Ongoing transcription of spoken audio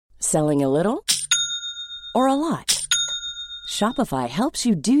Selling a little or a lot? Shopify helps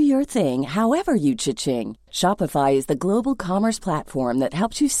you do your thing however you cha-ching. Shopify is the global commerce platform that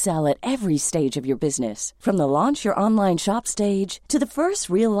helps you sell at every stage of your business. From the launch your online shop stage to the first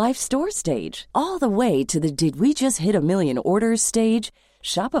real-life store stage, all the way to the did we just hit a million orders stage.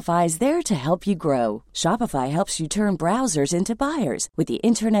 Shopify is there to help you grow. Shopify helps you turn browsers into buyers with the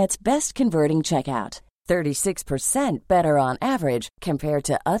internet's best converting checkout. 36% better on average compared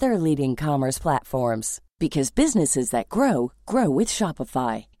to other leading commerce platforms. Because businesses that grow, grow with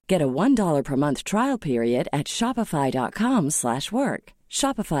Shopify. Get a $1 per month trial period at shopify.com/work.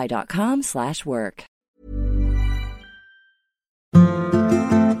 Shopify.com/work.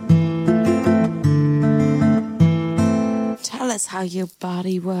 Tell us how your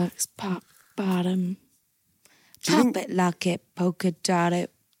body works, pop bottom. Pop it, lock it, polka dot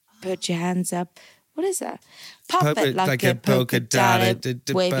it, put your hands up. What is that? Pop it, lock it, polka dot it,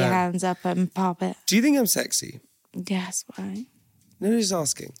 wave your hands up and pop it. Do you think I'm sexy? Yes, why? No, just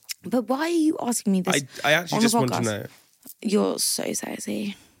asking. But why are you asking me this? I actually just want to know. You're so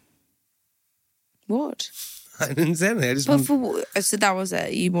sexy. What? I didn't say anything. So that was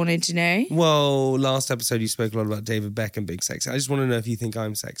it. You wanted to know? Well, last episode you spoke a lot about David Beckham being sexy. I just want to know if you think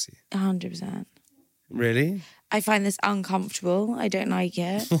I'm sexy. 100%. Really? I find this uncomfortable. I don't like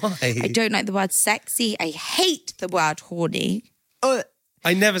it. Why? I don't like the word sexy. I hate the word horny. I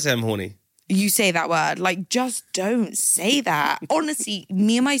never say I'm horny. You say that word. Like, just don't say that. Honestly,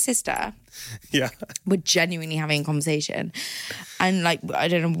 me and my sister were genuinely having a conversation. And, like, I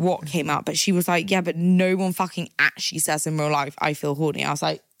don't know what came up, but she was like, yeah, but no one fucking actually says in real life, I feel horny. I was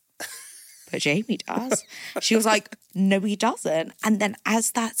like, but Jamie does. She was like, no, he doesn't. And then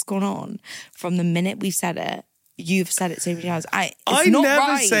as that's gone on, from the minute we've said it, you've said it so many times. I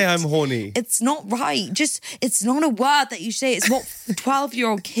never say I'm horny. It's not right. It's not a word that you say. It's what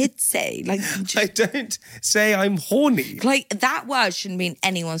 12-year-old kids say. Like, I don't say I'm horny. Like, that word shouldn't be in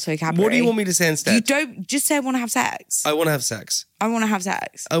anyone's vocabulary. What do you want me to say instead? You don't just say I want to have sex. I want to have sex. I want to have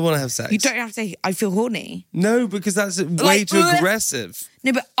sex. I want to have sex. You don't have to say I feel horny. No, because that's way too aggressive.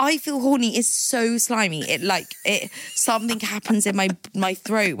 No, but I feel horny is so slimy. Something happens in my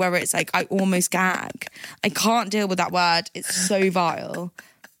throat where it's like I almost gag. I can't deal with that word. It's so vile.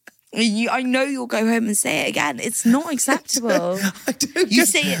 I know you'll go home and say it again. It's not acceptable. You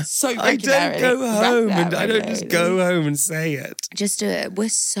say it so regularly. I don't go home and I don't just go home and say it. Just do it. We're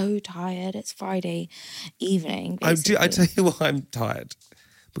so tired. It's Friday evening. I tell you why I'm tired.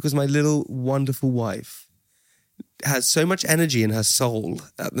 Because my little wonderful wife has so much energy in her soul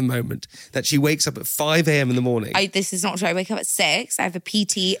at the moment that she wakes up at 5 a.m. in the morning. This is not true. I wake up at 6. I have a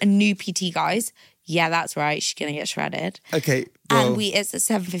new PT, guys. Yeah, that's right. She's going to get shredded. Okay. Well, and it's at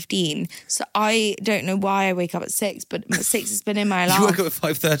 7:15. So I don't know why I wake up at 6, but 6 has been in my life. You woke up at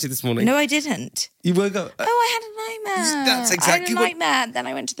 5:30 this morning? No, I didn't. You woke up... I had a nightmare. That's exactly what... I had a nightmare. Then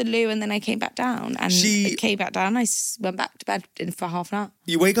I went to the loo and then I came back down. And I came back down. I went back to bed for half an hour.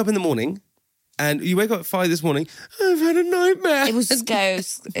 You wake up in the morning... And you wake up at 5 this morning, I've had a nightmare. It was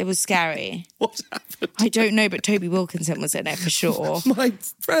scary. What happened? I don't know, but Toby Wilkinson was in it for sure. My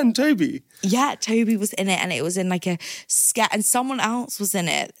friend Toby. Yeah, Toby was in it and it was in like a scare. And someone else was in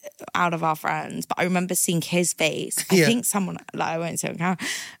it out of our friends. But I remember seeing his face. I think someone, I won't say on camera.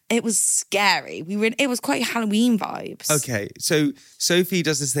 It was scary. It was quite Halloween vibes. Okay, so Sophie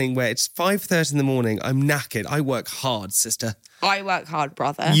does this thing where it's 5:30 in the morning. I'm knackered. I work hard, sister. I work hard,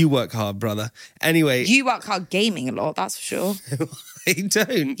 brother. You work hard, brother. Anyway. You work hard gaming a lot, that's for sure. I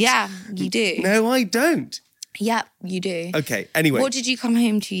don't. Yeah, you do. No, I don't. Yeah, you do. Okay, anyway. What did you come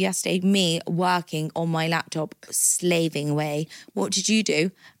home to yesterday? Me working on my laptop, slaving away. What did you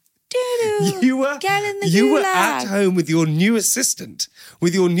do? You were at home with your new assistant,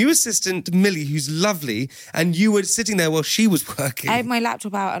 Millie, who's lovely, and you were sitting there while she was working. I had my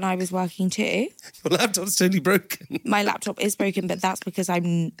laptop out and I was working too. Your laptop's totally broken. My laptop is broken, but that's because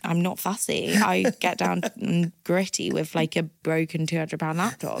I'm not fussy. I get down and gritty with like a broken £200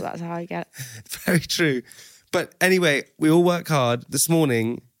 laptop. That's how I get. Very true. But anyway, we all work hard. This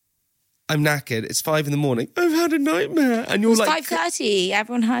morning, I'm knackered. It's 5 in the morning. I've had a nightmare. And you're like... 5:30.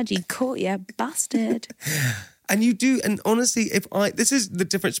 Everyone heard you. Caught you. Busted. And you do... And honestly, this is the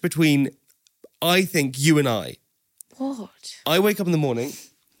difference between, I think, you and I. What? I wake up in the morning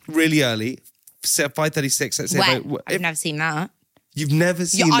really early, 5:36. Let's say. I've never seen that. You've never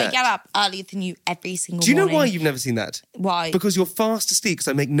seen that? I get up earlier than you every single morning. Do you know why you've never seen that? Why? Because you're fast asleep because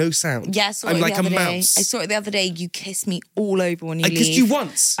I make no sound. Yeah, I saw I'm it like the a other day. mouse. I saw it the other day. You kissed me all over when you leave. I kissed you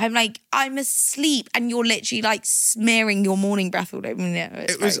once. I'm like, I'm asleep and you're literally like smearing your morning breath all over me.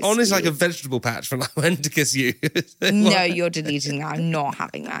 It was honestly like a vegetable patch when I went to kiss you. No, you're deleting that. I'm not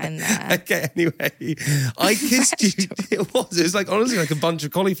having that in there. Okay, anyway. I kissed you. It was like honestly like a bunch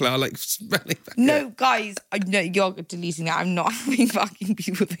of cauliflower like smelling back. No, guys, no, you're deleting that. I'm not having fucking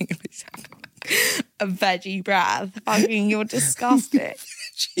people think it's a veggie breath. Fucking, you're disgusting.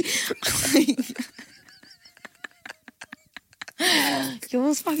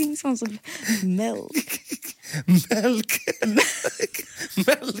 Yours fucking smells like milk. Milk.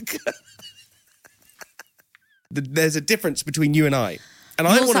 There's a difference between you and I. And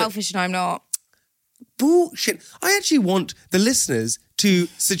You're selfish and I'm not. Bullshit. I actually want the listeners to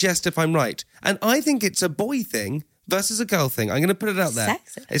suggest if I'm right. And I think it's a boy thing versus a girl thing. I'm going to put it out there.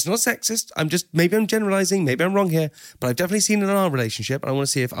 Sexist. It's not sexist. Maybe I'm generalising, maybe I'm wrong here, but I've definitely seen it in our relationship. And I want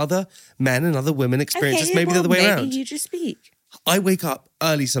to see if other men and other women experience this maybe the other way around. Maybe you just speak. I wake up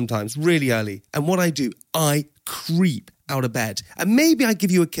early sometimes, really early. And what I do, I creep out of bed. And maybe I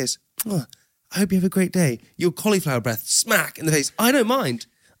give you a kiss. Oh, I hope you have a great day. Your cauliflower breath, smack in the face. I don't mind.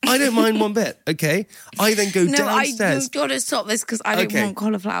 I don't mind one bit, okay? I then go downstairs. You've got to stop this because I don't want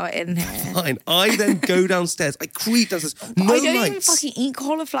cauliflower in here. Fine. I then go downstairs. I creep downstairs. No I don't lights. even fucking eat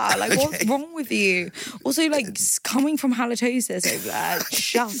cauliflower. Like, what's wrong with you? Also, like, coming from halitosis over there.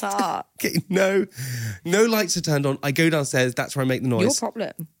 Shut up. Okay, no lights are turned on. I go downstairs. That's where I make the noise. Your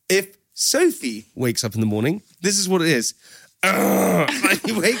problem. If Sophie wakes up in the morning, this is what it is.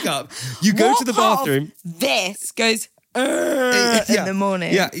 You wake up. You go to the bathroom. This goes... in the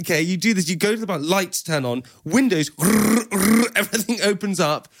morning. Yeah, okay, you do this. You go to the bathroom, lights turn on, windows, everything opens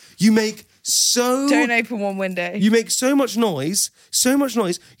up. You make Don't open one window. You make so much noise.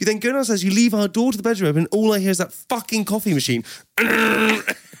 You then go downstairs, you leave our door to the bedroom open, and all I hear is that fucking coffee machine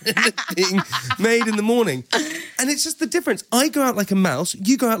being made in the morning. And it's just the difference. I go out like a mouse,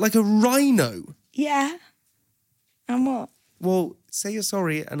 you go out like a rhino. Yeah. And what? Well, say you're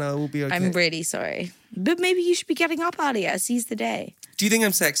sorry and I will be okay. I'm really sorry. But maybe you should be getting up earlier. Seize the day. Do you think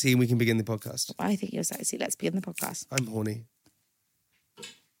I'm sexy and we can begin the podcast? I think you're sexy. Let's begin the podcast. I'm horny.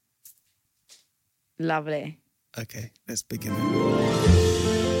 Lovely. Okay, let's begin.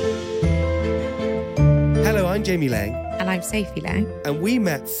 Hello, I'm Jamie Lang. And I'm Sophie Lang. And we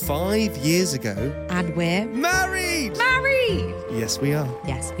met 5 years ago. And we're... married! Married! Yes, we are.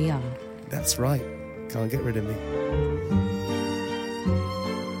 Yes, we are. That's right. Can't get rid of me.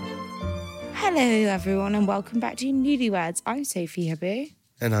 Hello, everyone, and welcome back to Newlyweds. I'm Sophie Habu.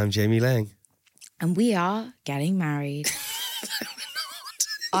 And I'm Jamie Lang. And we are getting married.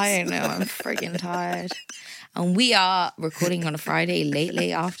 I don't know, I'm friggin' tired. And we are recording on a Friday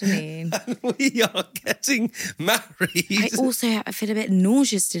late afternoon. And we are getting married. I feel a bit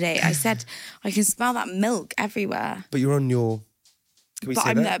nauseous today. I said I can smell that milk everywhere. But you're on your... Can we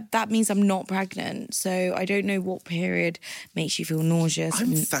say that? That means I'm not pregnant, so I don't know what period makes you feel nauseous.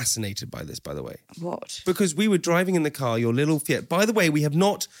 I'm fascinated by this, by the way. What? Because we were driving in the car, your little Fiat. By the way, we have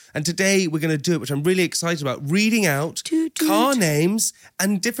not, and today we're going to do it, which I'm really excited about, reading out car names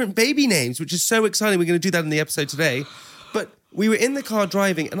and different baby names, which is so exciting. We're going to do that in the episode today. But we were in the car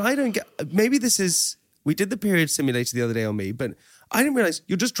driving, and I don't get, maybe this is, we did the period simulator the other day on me, but I didn't realise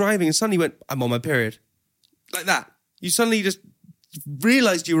you're just driving and suddenly went, I'm on my period. Like that. You suddenly just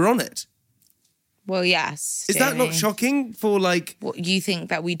realised you were on it. Well, yes. Is that not shocking for like... What, you think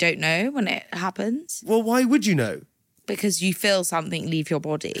that we don't know when it happens? Well, why would you know? Because you feel something leave your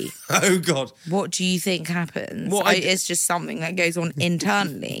body. Oh, God. What do you think happens? It's just something that goes on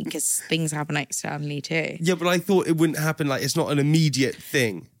internally because things happen externally too. Yeah, but I thought it wouldn't happen, like it's not an immediate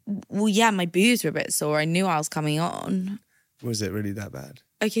thing. Well, yeah, my boobs were a bit sore. I knew I was coming on. Was it really that bad?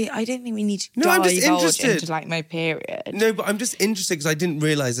 Okay, I don't think we need to I'm just interested into like my period. No, but I'm just interested because I didn't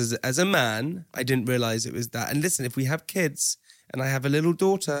realise as a man, I didn't realise it was that. And listen, if we have kids and I have a little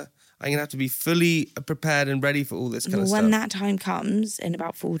daughter, I'm going to have to be fully prepared and ready for all this kind of stuff. When that time comes in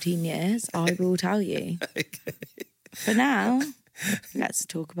about 14 years, I will tell you. Okay. For now, let's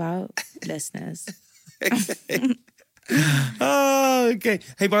talk about listeners. Okay. Oh, okay.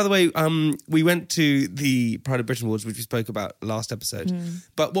 Hey, by the way, we went to the Pride of Britain Awards, which we spoke about last episode.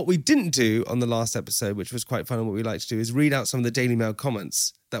 But what we didn't do on the last episode, which was quite fun and what we like to do, is read out some of the Daily Mail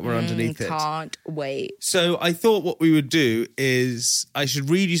comments that were underneath it. Can't wait. So I thought what we would do is I should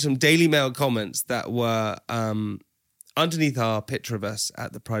read you some Daily Mail comments that were underneath our picture of us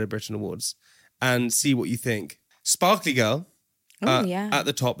at the Pride of Britain Awards and see what you think. Sparkly Girl at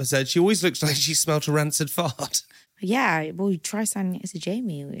the top has said, she always looks like she smelt a rancid fart. Yeah, well, try standing next to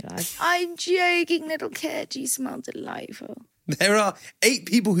Jamie. We're like, I'm joking, little kid. You smell delightful. There are 8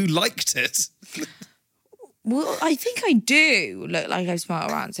 people who liked it. Well, I think I do look like I've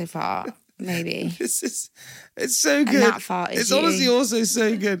smelled around so far. Maybe. It's so good. And that fart is It's you. honestly also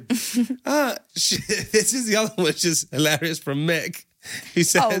so good. This is the other one, which is hilarious, from Mick, who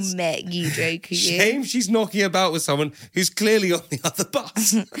says, Oh, Mick, you joke, you. Shame she's knocking about with someone who's clearly on the other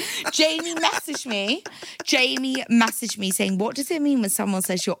bus. Jamie messaged me saying, what does it mean when someone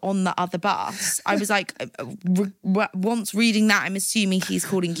says you're on the other bus? I was like, once reading that, I'm assuming he's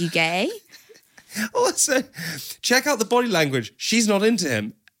calling you gay. Also, check out the body language. She's not into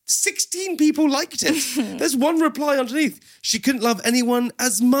him. 16 people liked it. There's one reply underneath. She couldn't love anyone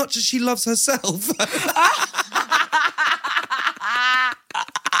as much as she loves herself.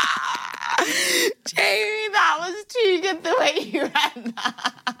 Jamie, that was too good the way you read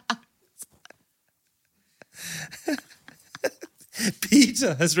that.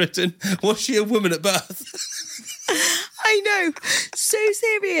 Peter has written, was she a woman at birth? I know. So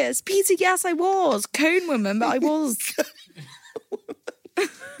serious. Peter, yes, I was. Cone woman, but I was.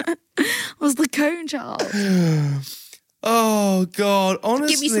 Was the cone child. Oh, God,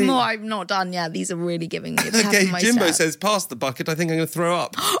 honestly. Give me some more. I'm not done yet. These are really giving me a tap Okay, on my Jimbo step. says, pass the bucket. I think I'm going to throw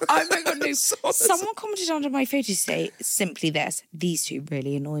up. Oh my God, no. Someone commented under my photo to say simply this: these two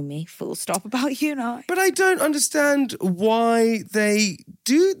really annoy me. Full stop about you and I. But I don't understand why they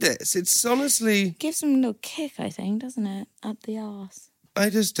do this. It's honestly... Gives them a little kick, I think, doesn't it? Up the arse.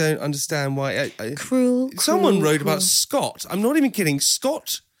 I just don't understand why... Cruel. Someone wrote cruel. about Scott. I'm not even kidding.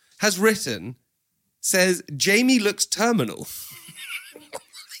 Scott has written, says, Jamie looks terminal.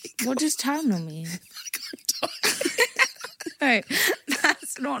 What does terminal mean? No,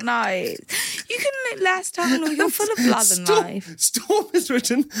 that's not nice. You can look less terminal. You're full of blood in life. Storm has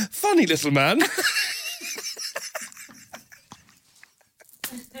written, funny little man.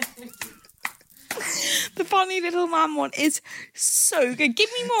 The funny little man one is so good. Give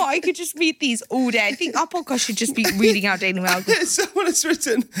me more. I could just read these all day. I think our podcast should just be reading out Daily Mail. Someone has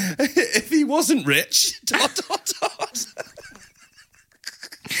written, if he wasn't rich, ...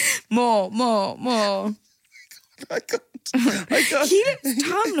 More. I can't. He looks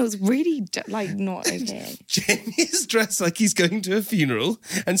terminal's really not okay. Jamie is dressed like he's going to a funeral,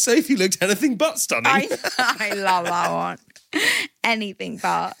 and Sophie looked anything but stunning. I love that one. Anything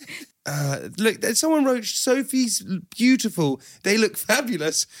but. Look, someone wrote, Sophie's beautiful. They look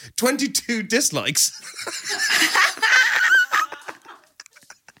fabulous. 22 dislikes.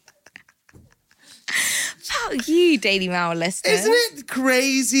 Fuck you, Daily Mail listeners. Isn't it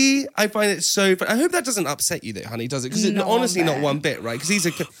crazy? I find it so fun. I hope that doesn't upset you though, honey, does it? Because it's honestly not one bit, right? Because he's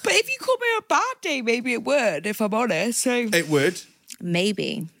a... But if you called me a bad day, maybe it would, if I'm honest. So It would.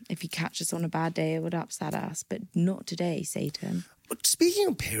 maybe if you catch us on a bad day, it would upset us. But not today, Satan. But speaking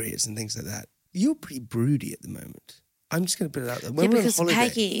of periods and things like that, you're pretty broody at the moment. I'm just going to put it out there. Yeah, When we're on because holiday,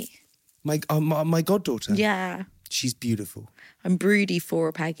 Peggy. my goddaughter, Yeah. she's beautiful. I'm broody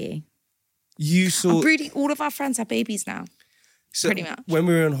for Peggy. You saw... I'm broody. All of our friends have babies now. So pretty much. When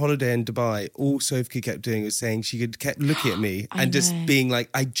we were on holiday in Dubai, all Sophie kept doing was saying she kept looking at me and just being like,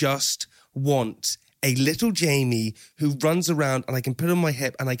 I just want a little Jamie who runs around and I can put on my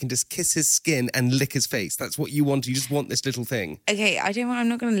hip and I can just kiss his skin and lick his face. That's what you want. You just want this little thing. Okay, I'm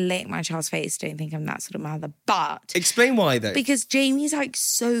not going to lick my child's face. Don't think I'm that sort of mother. But Explain why though. because Jamie's like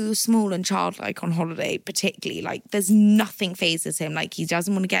so small and childlike on holiday, particularly, like there's nothing phases him. Like he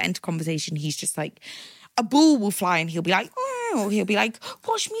doesn't want to get into conversation. He's just like, a ball will fly and he'll be like, oh, he'll be like,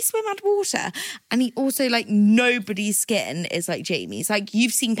 watch me swim underwater. And he also, like, nobody's skin is like Jamie's. Like,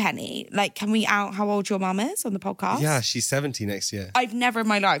 you've seen Penny. Like, can we out how old your mum is on the podcast? Yeah, she's 70 next year. I've never in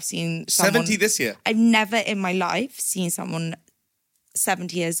my life seen someone... 70 this year? I've never in my life seen someone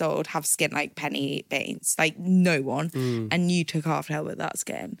 70 years old have skin like Penny Baines. Like, no one. And you took after her with that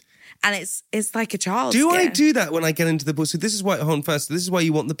skin. And it's like a child's Do skin. I do that when I get into the pool? So this is why, hold on first, this is why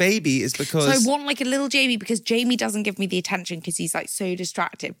you want the baby is because... So I want like a little Jamie because Jamie doesn't give me the attention because he's like so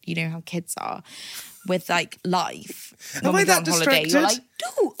distracted. You know how kids are with like life. Am I that holiday, you're like,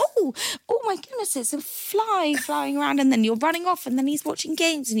 distracted? oh my goodness, it's a fly flying around, and then you're running off, and then he's watching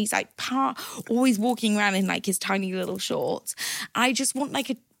games, and he's like always walking around in like his tiny little shorts. I just want like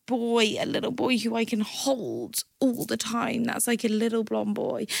a little boy who I can hold all the time. That's like a little blonde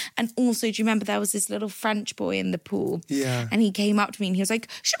boy. And also, do you remember there was this little French boy in the pool? Yeah. And he came up to me and he was like,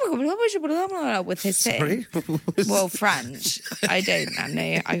 with his thing. Well, French. I don't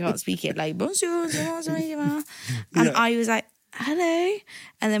know. I can't speak it. Like, bonjour. And I was like, hello.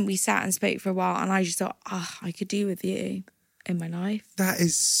 And then we sat and spoke for a while, and I just thought, I could do with you in my life. That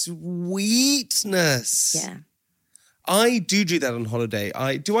is sweetness. Yeah. I do that on holiday.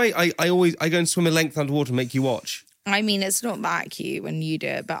 I go and swim a length underwater and make you watch. I mean, it's not that cute when you do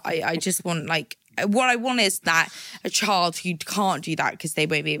it, but I just want like, what I want is that a child who can't do that because they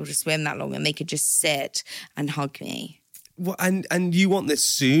won't be able to swim that long and they could just sit and hug me. Well, and you want this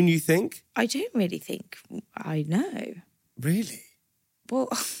soon, you think? I don't really think I know. Really? Well,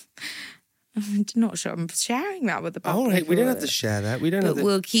 I'm not sure I'm sharing that with the public. All right, we don't have to share that. But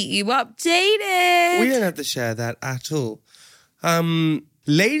we'll keep you updated. We don't have to share that at all.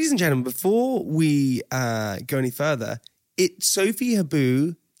 Ladies and gentlemen, before we go any further, Sophie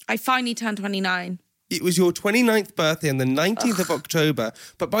Habu. I finally turned 29. It was your 29th birthday on the 19th of October,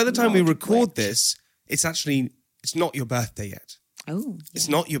 but by the time we record this, it's not your birthday yet. Oh. Yeah. It's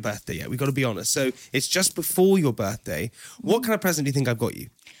not your birthday yet. We've got to be honest. So it's just before your birthday. What kind of present do you think I've got you?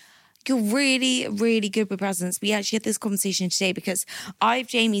 You're really, really good with presents. We actually had this conversation today because I have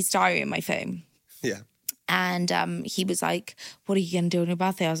Jamie's diary on my phone. Yeah. And he was like, what are you going to do on your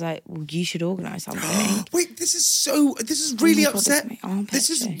birthday? I was like, well, you should organise something. Wait, this has really upset me. This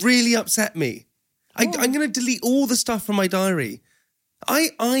has really upset me. I'm going to delete all the stuff from my diary.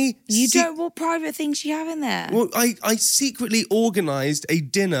 What private things you have in there? Well, I secretly organised a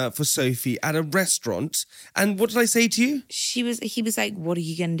dinner for Sophie at a restaurant. And what did I say to you? He was like, what are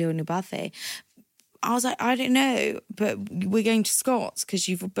you going to do on your birthday? I was like, I don't know, but we're going to Scott's because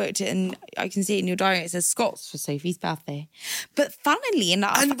you've booked it and I can see it in your diary. It says Scott's for Sophie's birthday. But funnily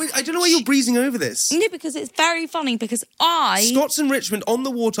enough... And I don't know why you're breezing over this. No, because it's very funny because Scott's in Richmond on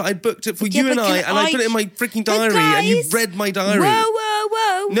the water, I booked it for you and I put it in my freaking diary and you read my diary.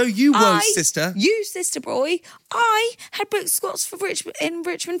 Whoa. No, you won't, sister. You, sister boy. I had booked Scott's for in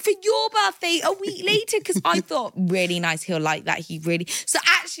Richmond for your birthday a week later because I thought, really nice, he'll like that. So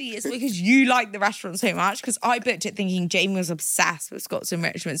actually it's because you like the restaurant so much because I booked it thinking Jamie was obsessed with Scott's in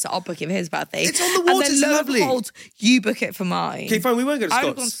Richmond, so I'll book it for his birthday. It's on the water, it's lovely. Behold, you book it for mine. Okay, fine, we won't go to Scott's. I would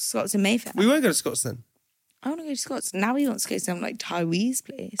have gone to Scott's in Mayfair. We won't go to Scott's then. I want to go to Scott's. Now we want to go to some like Taiwanese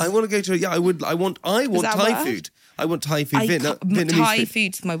place. I want to go to, I want Thai food. I want Thai food. Vietnamese Thai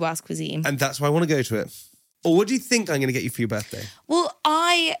food's my worst cuisine. And that's why I want to go to it. Or what do you think I'm going to get you for your birthday? Well,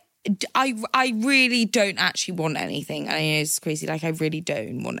 I really don't actually want anything. I know it's crazy. Like, I really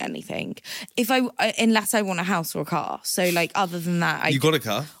don't want anything. Unless I want a house or a car. So, like, other than that... You got a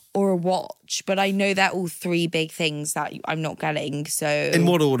car? Or a watch. But I know they're all three big things that I'm not getting, so... In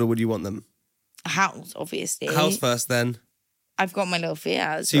what order would you want them? A house, obviously. A house first, then? I've got my little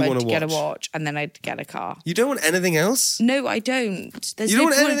Fiat, so I'd get a watch and then I'd get a car. You don't want anything else? No, I don't. You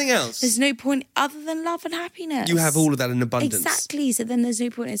don't want anything else? There's no point other than love and happiness. You have all of that in abundance. Exactly. So then there's no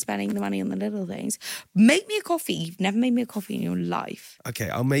point in spending the money on the little things. Make me a coffee. You've never made me a coffee in your life. Okay,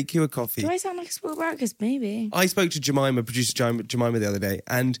 I'll make you a coffee. Do I sound like a spoiled brat? Because maybe. I spoke to producer Jemima the other day,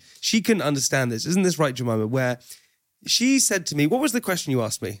 and she couldn't understand this. Isn't this right, Jemima? Where she said to me, what was the question you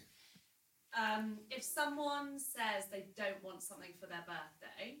asked me? If someone says they don't want something for their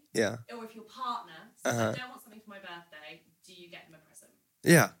birthday, yeah, or if your partner says I don't want something for my birthday, do you get them a present?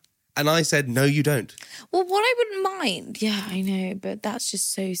 Yeah. And I said, no, you don't. Well, what I wouldn't mind, yeah, I know, but that's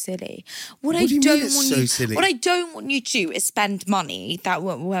just so silly. What do you mean it's so silly? What I don't want you to do is spend money that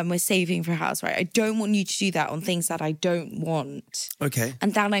when we're saving for a house, right? I don't want you to do that on things that I don't want. Okay.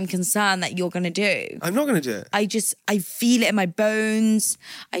 And that I'm concerned that you're going to do. I'm not going to do it. I feel it in my bones.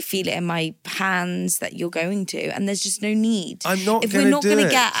 I feel it in my hands that you're going to. And there's just no need. I'm not going to do it. If we're not going to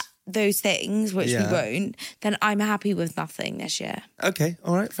get those things, which we won't, then I'm happy with nothing this year. Okay,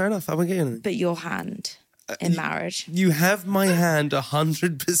 all right, fair enough. I won't get you anything. But your hand in marriage. You have my hand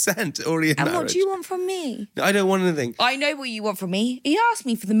 100% already in marriage. And what do you want from me? I don't want anything. I know what you want from me. He asked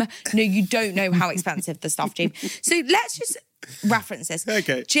me for the... No, you don't know how expensive the stuff, Jamie. So let's just reference this.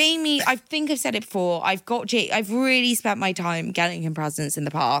 Okay. Jamie, I think I've said it before. I've really spent my time getting him presents in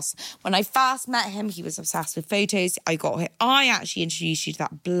the past. When I first met him, he was obsessed with photos. I actually introduced you to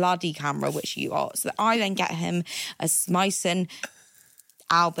that bloody camera, which you are. So that I then get him a Smyson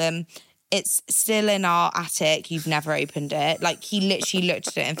album. It's still in our attic. You've never opened it. Like, he literally looked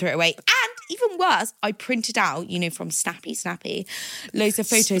at it and threw it away. And even worse, I printed out, from Snappy, loads of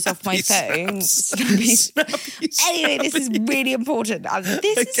photos off my phone. Snappy. Anyway, this is really important. And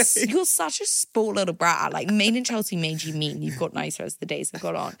you're such a spoiled little brat. Like, Made in Chelsea made you mean. You've got nicer as the days have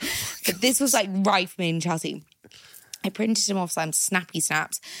gone on. But this was like right for Made in Chelsea. I printed him off some Snappy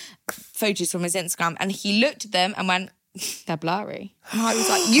Snaps, photos from his Instagram, and he looked at them and went, they're blurry. And I was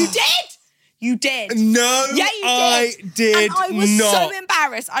like, you did? You did. No, yeah, you I did and I was not. so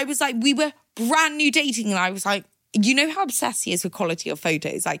embarrassed. I was like, we were brand new dating, and I was like, You know how obsessed he is with quality of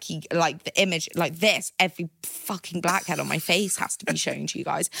photos? Like the image, like this, every fucking blackhead on my face has to be shown to you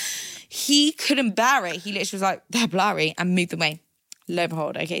guys. He couldn't bear it. He literally was like, they're blurry, and moved away. Lo and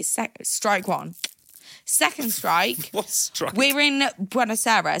behold, okay, strike one. Second strike. What strike? We're in Buenos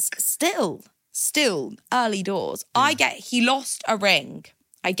Aires. Still early doors. He lost a ring.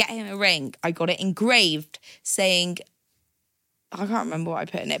 I get him a ring. I got it engraved saying, I can't remember what I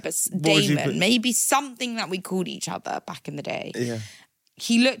put in it, but Damon, maybe something that we called each other back in the day. Yeah.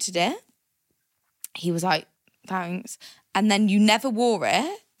 He looked at it. He was like, thanks. And then you never wore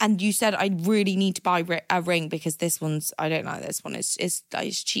it. And you said, I really need to buy a ring because I don't like this one.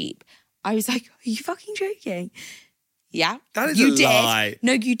 It's cheap. I was like, are you fucking joking? Yeah. That is a lie.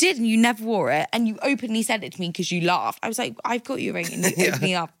 No, you did, and you never wore it. And you openly said it to me because you laughed. I was like, I've got you a ring. And you opened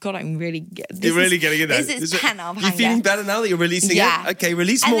me up. God, I'm really... You're really getting it there. This is 10 out of 100. You're feeling better now that you're releasing it? Okay,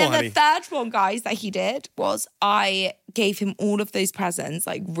 release more, honey. And then the third one, guys, that he did was I gave him all of those presents,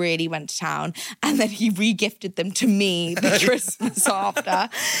 like really went to town, and then he re-gifted them to me the Christmas after.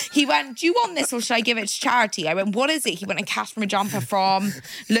 He went, do you want this or should I give it to charity? I went, what is it? He went and cashed me a jumper from,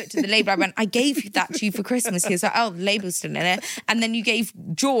 looked at the label. I went, I gave that to you for Christmas. He was like, oh, the label's still in it. And then you gave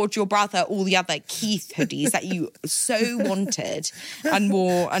George, your brother, all the other Keith hoodies that you so wanted and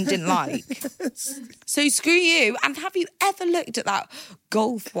wore and didn't like. So screw you. And have you ever looked at that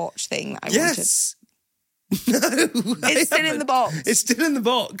golf watch thing that I wanted? No, it's still in the box. It's still in the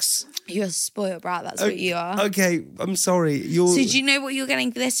box. You're a spoiled brat, that's what you are. Okay, I'm sorry. So do you know what you're getting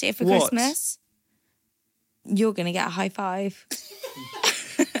this year for Christmas? You're going to get a high five.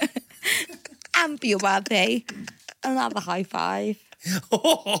 And for your birthday, another high five.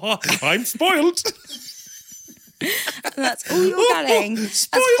 Oh, I'm spoiled. And that's all you're getting.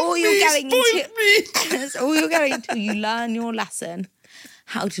 That's all you're getting until you learn your lesson.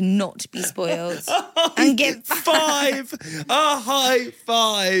 How to not be spoiled. And give five. A high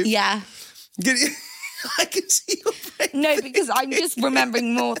five. Yeah. I can see your face. No, because I'm just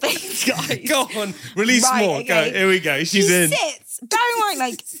remembering more things, guys. Go on, release more. Okay. Go. Here we go. She's in. He sits. Bear in mind,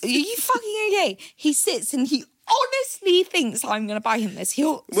 like, are you fucking okay? He sits and he honestly thinks I'm going to buy him this.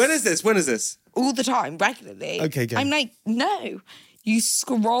 When is this? All the time, regularly. Okay, go. I'm like, no. You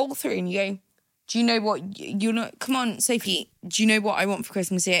scroll through and you go, do you know what? Come on, Sophie. Do you know what I want for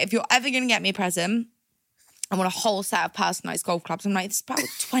Christmas here? If you're ever going to get me a present, I want a whole set of personalised golf clubs. I'm like, it's about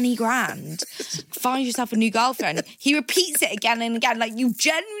 20 grand. Find yourself a new girlfriend. He repeats it again and again. Like, you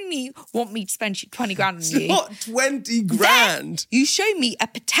genuinely want me to spend 20 grand on you. Not 20 grand. Then you show me a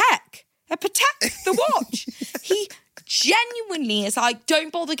Patek, the watch. He genuinely is like,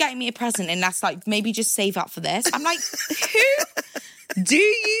 don't bother getting me a present unless, like, maybe just save up for this. I'm like, who do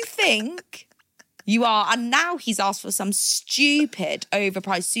you think you are? And now he's asked for some stupid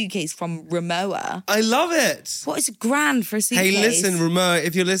overpriced suitcase from Ramoa. I love it. What is $1,000 for a suitcase? Hey, listen, Ramoa,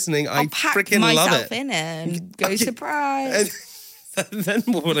 if you're listening, I freaking love it. I'll pack myself in and go surprise. And then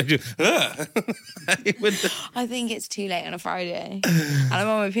what would I do? I think it's too late on a Friday. And I'm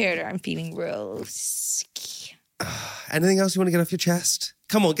on my period where I'm feeling real ski. Anything else you want to get off your chest?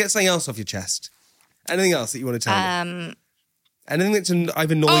 Come on, get something else off your chest. Anything else that you want to tell me? Anything that's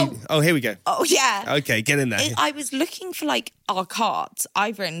I've annoyed... Oh, here we go. Oh, yeah. Okay, get in there. I was looking for, like, our cards.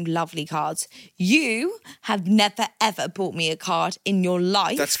 I've written lovely cards. You have never, ever bought me a card in your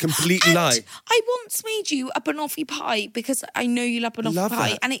life. That's a complete lie. I once made you a banoffee pie because I know you love banoffee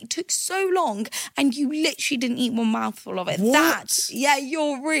pie. That. And it took so long and you literally didn't eat one mouthful of it. What? Yeah,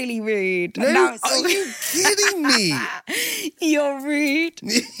 you're really rude. No, are you kidding me? You're rude.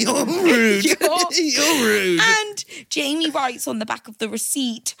 You're rude. You're rude. And Jamie writes on the back of the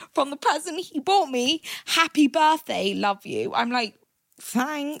receipt from the present he bought me, happy birthday, love you. I'm like,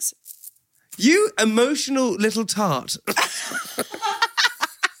 thanks. You emotional little tart.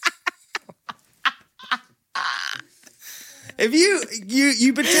 If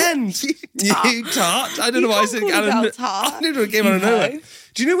you pretend you tart. I don't know why I said tart. I don't know, it came out of nowhere.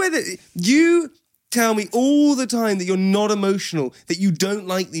 Do you know where you tell me all the time that you're not emotional, that you don't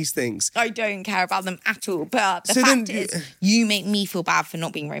like these things? I don't care about them at all. But the fact is, you make me feel bad for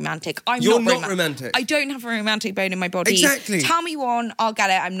not being romantic. You're not romantic. I don't have a romantic bone in my body. Exactly. Tell me one, I'll get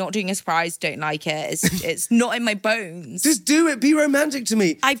it. I'm not doing a surprise. Don't like it. It's not in my bones. Just do it. Be romantic to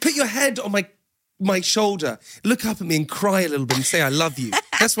me. Put your head on my shoulder. Look up at me and cry a little bit and say I love you.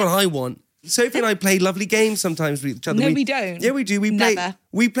 That's what I want. Sophie and I play lovely games sometimes with each other. No, we don't. Yeah, we do.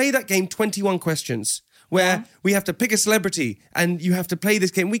 We play that game 21 questions, where we have to pick a celebrity and you have to play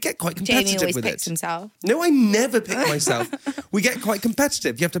this game. We get quite competitive Jamie always with picks it. himself. No, I never pick myself. We get quite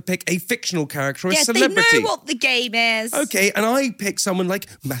competitive. You have to pick a fictional character or a celebrity. They know what the game is. Okay, and I pick someone like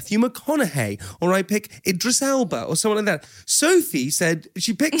Matthew McConaughey, or I pick Idris Elba, or someone like that. Sophie said,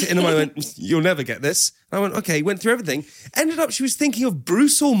 she picked it, and I went, you'll never get this. And I went, okay, went through everything. Ended up, she was thinking of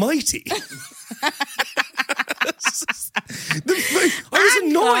Bruce Almighty. I was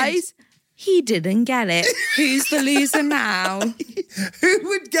annoyed. Guys, he didn't get it. Who's the loser now? Who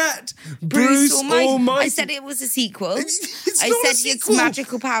would get Bruce Almighty? I said it was a sequel. It's I not said a he had sequel.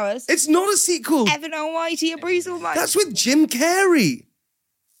 magical powers. It's not a sequel. Evan Almighty or Bruce Almighty. That's with Jim Carrey.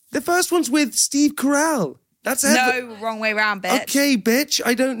 The first one's with Steve Carell. That's no, wrong way round, bitch. Okay, bitch.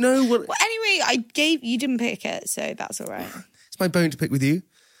 I don't know what. Well, anyway, you didn't pick it, so that's all right. It's my bone to pick with you.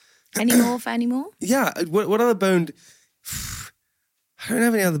 Any more for any more? Yeah. What other bone? I don't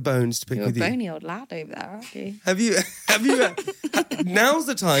have any other bones to pick You're with a you. bony old lad over there, aren't you? Have you? Now's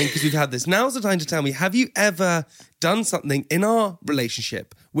the time, because we've had this. Now's the time to tell me. Have you ever done something in our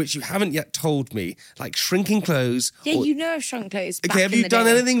relationship which you haven't yet told me, like shrinking clothes? Yeah, you know I've shrunk clothes. Okay, have you done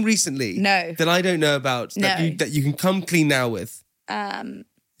anything recently? No. That I don't know about? No. That you can come clean now with?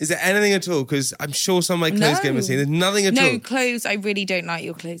 Is there anything at all? Because I'm sure some of my clothes get messy. There's nothing at all. No, clothes, I really don't like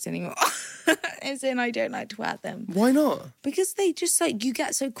your clothes anymore. As in, I don't like to wear them. Why not? Because they just you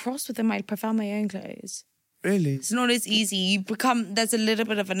get so cross with them, I prefer my own clothes. Really? It's not as easy. There's a little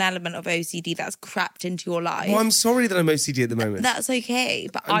bit of an element of OCD that's crept into your life. Well, I'm sorry that I'm OCD at the moment. That's okay,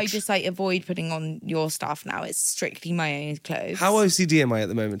 but I just avoid putting on your stuff now. It's strictly my own clothes. How OCD am I at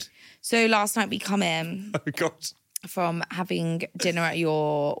the moment? So last night we come in. Oh, God. From having dinner at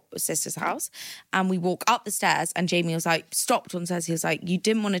your sister's house, and we walk up the stairs, and Jamie was like, stopped on stairs. He was like, you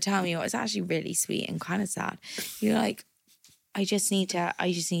didn't want to tell me. It was actually really sweet and kind of sad. You're like, I just need to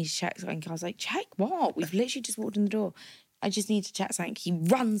check something. I was like, check what? We've literally just walked in the door. I just need to check something. He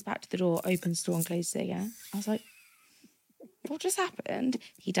runs back to the door, opens the door and closes it again. I was like, what just happened?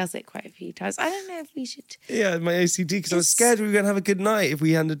 He does it quite a few times. I don't know if we should... Yeah, my OCD, because I was scared we were going to have a good night if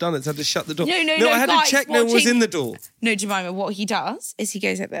we hadn't done it, so I had to shut the door. No, I had guys, to check no one was in the door. No, Jemima, what he does is he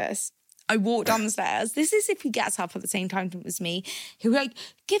goes like this. I walk down the stairs. This is if he gets up at the same time as me. He'll be like,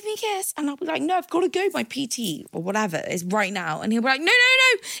 give me a kiss. And I'll be like, no, I've got to go. My PT or whatever is right now. And he'll be like, no.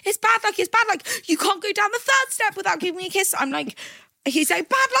 It's bad luck. It's bad luck. You can't go down the third step without giving me a kiss. I'm like... He's like,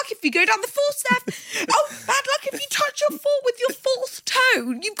 bad luck if you go down the fourth step. Oh, bad luck if you touch your foot with your fourth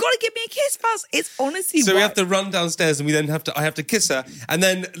toe. You've got to give me a kiss first. It's honestly So we have to run downstairs and I have to kiss her. And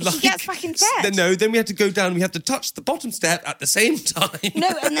then he gets back in bed. Then we have to go down and we have to touch the bottom step at the same time. No,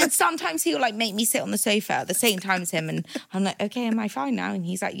 and then sometimes he'll make me sit on the sofa at the same time as him. And I'm like, okay, am I fine now? And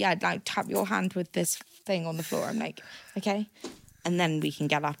he's like, yeah, tap your hand with this thing on the floor. I'm like, okay. And then we can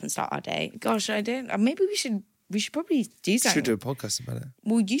get up and start our day. Gosh, maybe we should probably do something. Should do a podcast about it.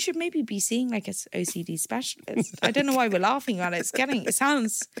 Well, you should maybe be seeing like an OCD specialist. I don't know why we're laughing about it.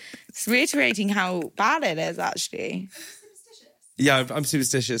 It's reiterating how bad it is, actually. Yeah, I'm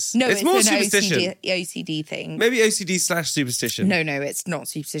superstitious. No, it's more an superstition. OCD thing. Maybe OCD/superstition. No, it's not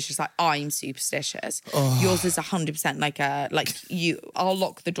superstitious. Like, I'm superstitious. Yours is 100% you. I'll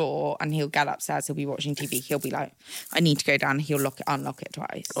lock the door and he'll get upstairs. He'll be watching TV. He'll be like, I need to go down. He'll unlock it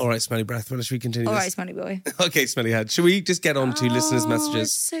twice. All right, smelly breath. Well, should we continue All this? right, smelly boy. Okay, smelly head. Should we just get on to listeners'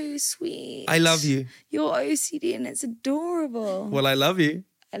 messages? So sweet. I love you. You're OCD and it's adorable. Well, I love you.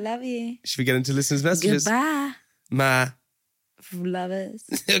 I love you. Should we get into listeners' messages? Goodbye. Ma. Lovers.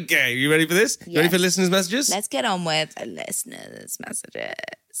 Okay, you ready for this? Yes. You ready for listeners' messages? Let's get on with listeners'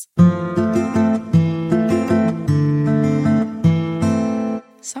 messages.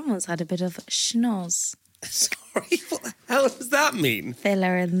 Someone's had a bit of schnoz. Sorry, what the hell does that mean?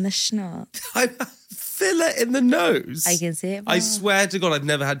 Filler in the schnoz. I have filler in the nose. I can see it. I swear to God, I've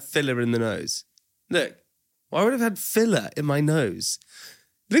never had filler in the nose. Look, why would I have had filler in my nose?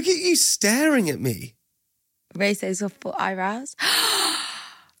 Look at you staring at me. Raise those for eyebrows.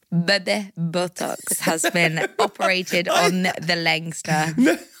 Baby Botox has been operated on the Langster.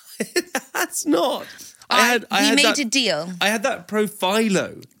 No, that's not. We made a deal. I had that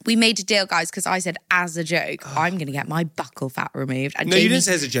Profilo. We made a deal, guys, because I said, as a joke, I'm going to get my buccal fat removed. And No, you didn't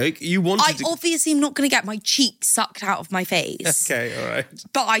say as a joke. You wanted to... I obviously am not going to get my cheek sucked out of my face. Okay, all right.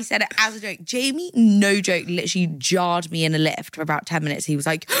 But I said it as a joke. Jamie, no joke, literally jarred me in a lift for about 10 minutes. He was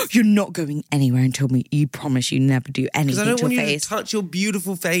like, you're not going anywhere until you promise you never do anything to your face. Because I don't want you to touch your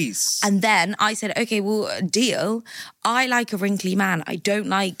beautiful face. And then I said, okay, well, deal. I like a wrinkly man. I don't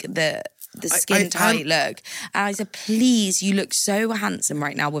like the skin tight look. And I said, please, you look so handsome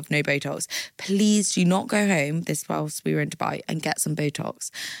right now with no Botox. Please do not go home this whilst we were in Dubai and get some Botox.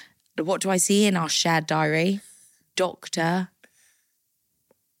 What do I see in our shared diary? Dr.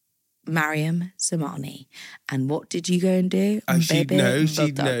 Mariam Zamani. And what did you go and do? No,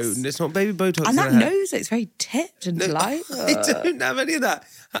 Botox. it's not baby Botox. And that nose looks very tipped and delightful. I don't have any of that.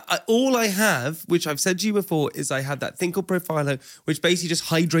 All I have, which I've said to you before, is I had that thing called Profilo, which basically just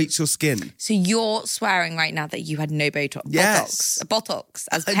hydrates your skin. So you're swearing right now that you had no Botox? Yes. Botox,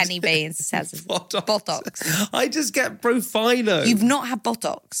 as Penny Baines says. Botox. I just get Profilo. You've not had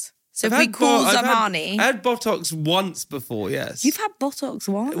Botox? So if we call Zamani... I had Botox once before, yes. You've had Botox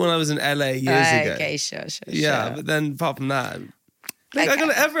once? When I was in LA years ago. Okay, sure. Yeah, but then apart from that... Look, I got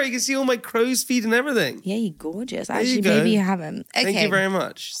it everywhere. You can see all my crow's feet and everything. Yeah, you're gorgeous. Actually, maybe you haven't. Okay. Thank you very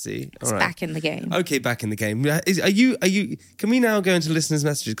much. See? It's back in the game. Okay, back in the game. Are you... Can we now go into listeners'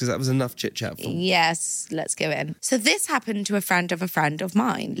 messages? Because that was enough chit-chat for me. Yes, let's go in. So this happened to a friend of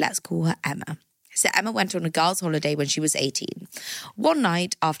mine. Let's call her Emma. So Emma went on a girls' holiday when she was 18. One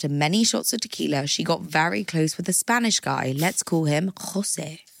night, after many shots of tequila, she got very close with a Spanish guy. Let's call him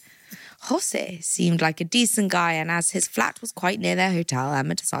Jose. Jose seemed like a decent guy, and as his flat was quite near their hotel,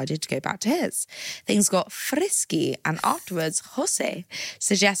 Emma decided to go back to his. Things got frisky, and afterwards, Jose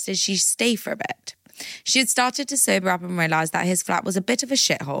suggested she stay for a bit. She had started to sober up and realised that his flat was a bit of a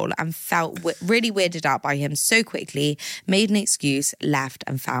shithole and felt really weirded out by him so quickly, made an excuse, left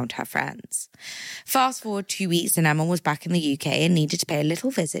and found her friends. Fast forward 2 weeks and Emma was back in the UK and needed to pay a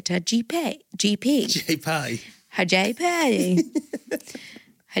little visit to her GP. Her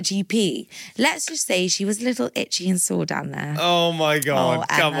GP. Let's just say she was a little itchy and sore down there. Oh my God,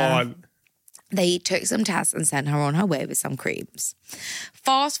 come on. They took some tests and sent her on her way with some creams.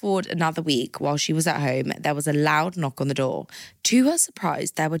 Fast forward another week, while she was at home, there was a loud knock on the door. To her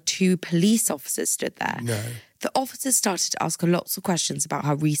surprise, there were 2 police officers stood there. No. The officers started to ask her lots of questions about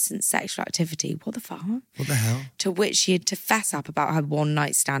her recent sexual activity. What the fuck? What the hell? To which she had to fess up about her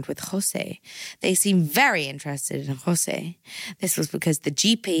one-night stand with Jose. They seemed very interested in Jose. This was because the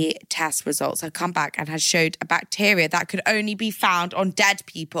GP test results had come back and had showed a bacteria that could only be found on dead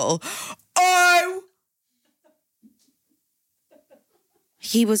people. Oh!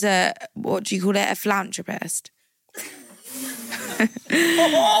 He was a, what do you call it, a philanthropist.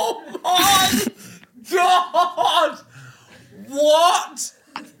 Oh my God! What?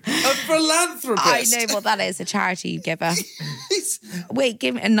 A philanthropist? I know what that is, a charity giver. Wait,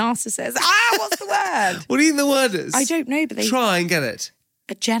 give me a narcissist. What's the word? What do you think the word is? I don't know, but they... Try and get it.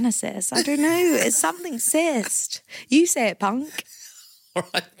 A genesis. I don't know. It's something cyst. You say it, punk. All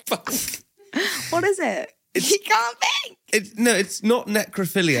right, punk. What is it? You can't think. It's not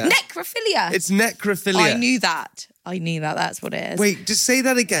necrophilia. Necrophilia. It's necrophilia. I knew that. That's what it is. Wait, just say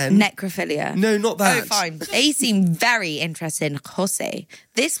that again. Necrophilia. No, not that. Oh, fine. They seem very interested in Jose.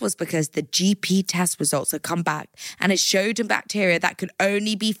 This was because the GP test results had come back and it showed a bacteria that could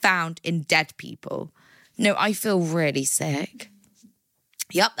only be found in dead people. No, I feel really sick.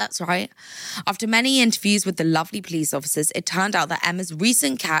 Yep, that's right. After many interviews with the lovely police officers, it turned out that Emma's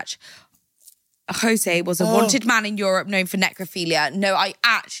recent catch, Jose, was a wanted man in Europe known for necrophilia. No, I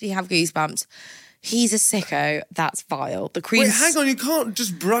actually have goosebumps. He's a sicko. That's vile. The cream. Wait, hang on. You can't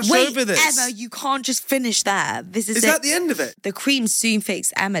just brush over this. Emma, you can't just finish there. Is that the end of it? The cream soon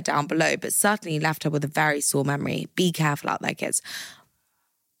fixed Emma down below, but certainly left her with a very sore memory. Be careful out there, kids.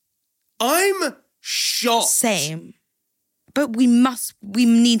 I'm shocked. Same. But we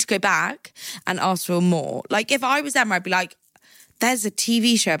need to go back and ask for more. Like, if I was Emma, I'd be like, there's a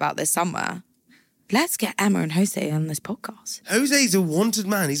TV show about this somewhere. Let's get Emma and Jose on this podcast. Jose's a wanted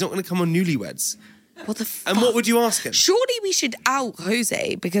man. He's not going to come on Newlyweds. What the fuck? And what would you ask him? Surely we should out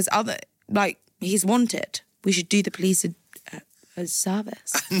Jose because he's wanted. We should do the police a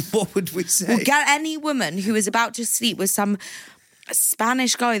service. And what would we say? We'll get any woman who is about to sleep with some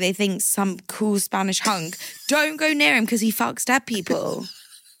Spanish guy they think some cool Spanish hunk. Don't go near him because he fucks dead people.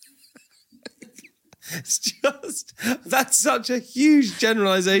 It's just, that's such a huge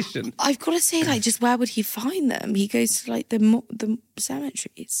generalisation. I've got to say, just where would he find them? He goes to, the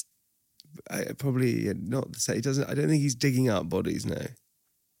cemeteries. Probably not the same. He doesn't. I don't think he's digging up bodies, no.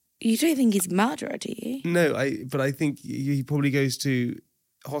 You don't think he's a murderer, do you? No, but I think he probably goes to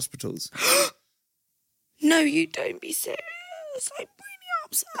hospitals. No, you don't be serious. I'm really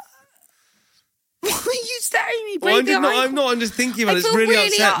upset. Why are you staring at me, baby? I'm not. I'm just thinking about it. It's really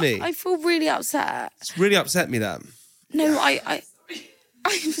upset me. I feel really upset. It's really upset me, that. No, I'm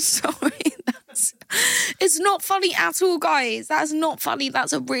sorry. It's not funny at all, guys. That's not funny.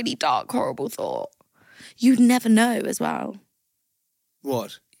 That's a really dark, horrible thought. You'd never know as well.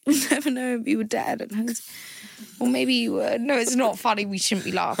 What? You'd never know if you were dead. Or maybe you were. No, it's not funny. We shouldn't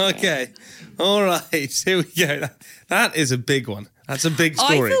be laughing. Okay. All right. Here we go. That is a big one. That's a big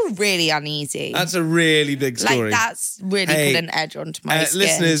story. I feel really uneasy. That's a really big story. Like, that's really put an edge onto my skin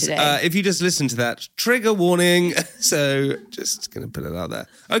listeners, today. if you just listen to that, trigger warning. So just going to put it out there.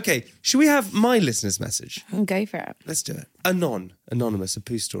 Okay, should we have my listener's message? Go for it. Let's do it. Anonymous, a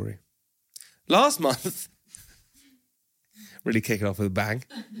poo story. Last month, really kicking off with a bang.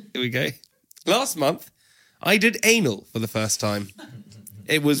 Here we go. Last month, I did anal for the first time.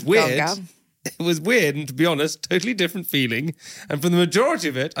 It was weird. It was weird, and to be honest, totally different feeling. And for the majority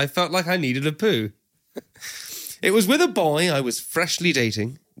of it, I felt like I needed a poo. It was with a boy I was freshly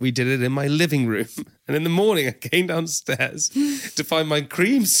dating. We did it in my living room. And in the morning, I came downstairs to find my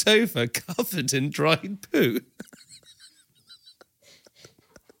cream sofa covered in dried poo.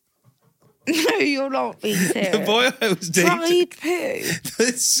 No, you're not being serious. The boy I was dating... Dried poo?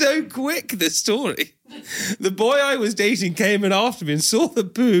 It's so quick, this story. The boy I was dating came in after me and saw the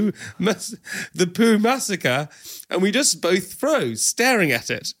poo massacre, and we just both froze, staring at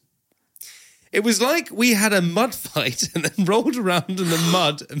it. It was like we had a mud fight and then rolled around in the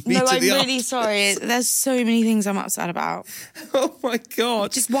mud immediately. No, I'm really sorry. There's so many things I'm upset about. Oh my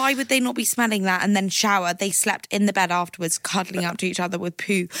God. Just why would they not be smelling that and then shower? They slept in the bed afterwards, cuddling up to each other with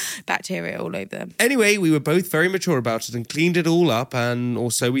poo bacteria all over them. Anyway, we were both very mature about it and cleaned it all up, and or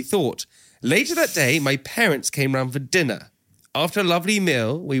so we thought. Later that day, my parents came round for dinner. After a lovely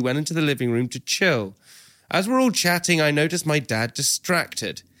meal, we went into the living room to chill. As we're all chatting, I noticed my dad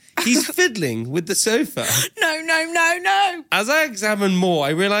distracted. He's fiddling with the sofa. No. As I examine more, I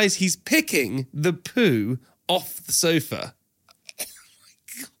realise he's picking the poo off the sofa. Oh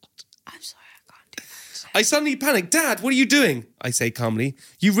my God. I'm sorry, I can't do that. I suddenly panic. Dad, what are you doing? I say calmly.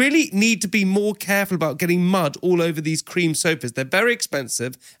 You really need to be more careful about getting mud all over these cream sofas. They're very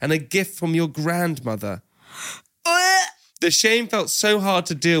expensive and a gift from your grandmother. The shame felt so hard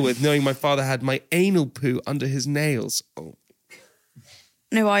to deal with, knowing my father had my anal poo under his nails. Oh.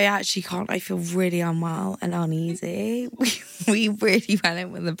 No, I actually can't. I feel really unwell and uneasy. We really went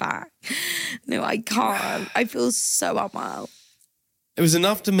in with the back. No, I can't. I feel so unwell. It was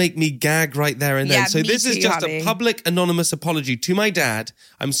enough to make me gag right there and then. Yeah, so this is just honey. a public anonymous apology to my dad.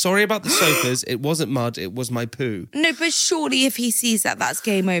 I'm sorry about the sofas. It wasn't mud. It was my poo. No, but surely if he sees that, that's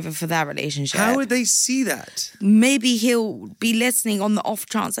game over for their relationship. How would they see that? Maybe he'll be listening on the off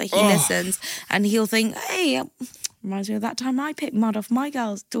chance that he listens and he'll think, hey, reminds me of that time I picked mud off my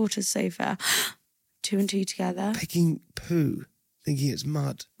daughter's sofa. 2 and 2 together. Picking poo, thinking it's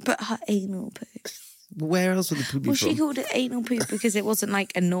mud. But her anal poo. Where else would the poo be from? Well, she called it anal poo because it wasn't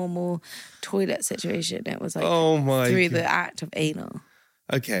like a normal toilet situation. It was like through the act of anal.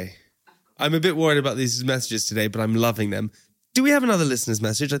 Okay. I'm a bit worried about these messages today, but I'm loving them. Do we have another listener's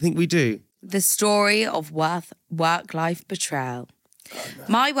message? I think we do. The story of work-life betrayal. Oh, no.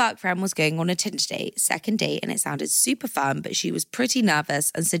 My work friend was going on a Tinder date, second date, and it sounded super fun, but she was pretty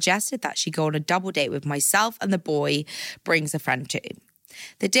nervous and suggested that she go on a double date with myself and the boy brings a friend too.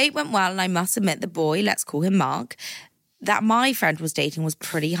 The date went well, and I must admit the boy, let's call him Mark, that my friend was dating was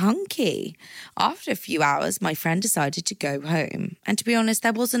pretty hunky. After a few hours, my friend decided to go home. And to be honest,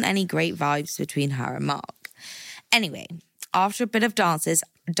 there wasn't any great vibes between her and Mark. Anyway, after a bit of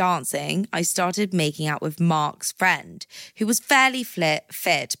dancing, I started making out with Mark's friend, who was fairly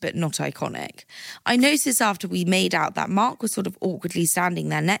fit but not iconic. I noticed after we made out that Mark was sort of awkwardly standing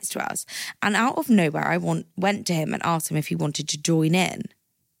there next to us, and out of nowhere I went to him and asked him if he wanted to join in.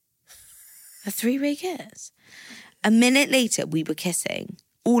 A 3-way kiss. A minute later, we were kissing.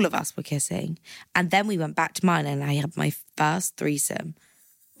 All of us were kissing. And then we went back to mine and I had my first threesome.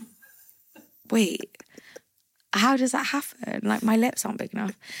 Wait... How does that happen? Like, my lips aren't big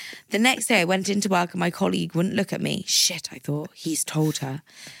enough. The next day, I went into work and my colleague wouldn't look at me. Shit, I thought. He's told her.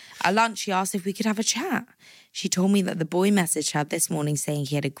 At lunch, she asked if we could have a chat. She told me that the boy messaged her this morning saying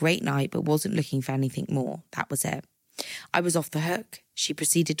he had a great night but wasn't looking for anything more. That was it. I was off the hook. She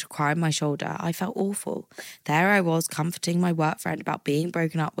proceeded to cry on my shoulder. I felt awful. There I was, comforting my work friend about being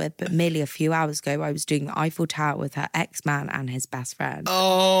broken up with, but merely a few hours ago, I was doing the Eiffel Tower with her ex-man and his best friend.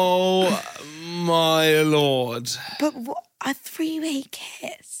 Oh, my Lord. But what? A 3-way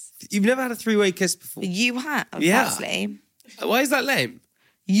kiss? You've never had a 3-way kiss before? You have, yeah. Firstly. Why is that lame?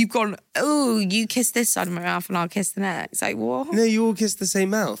 You've gone, oh, you kiss this side of my mouth and I'll kiss the next. Like, what? No, you all kiss the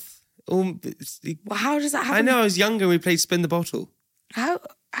same mouth. Well, how does that happen? I know, I was younger, we played Spin the Bottle. How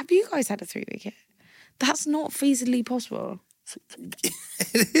have you guys had a 3-way kiss? That's not feasibly possible.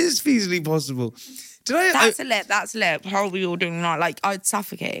 It is feasibly possible. That's a lip. How are we all doing that? Like, I'd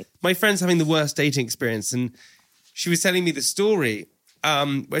suffocate. My friend's having the worst dating experience, and she was telling me the story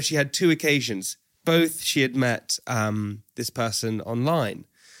where she had 2 occasions. Both she had met this person online.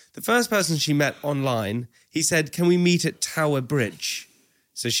 The first person she met online, he said, "Can we meet at Tower Bridge?"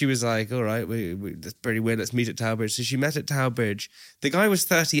 So she was like, all right, that's pretty weird. Let's meet at Tower Bridge. So she met at Tower Bridge. The guy was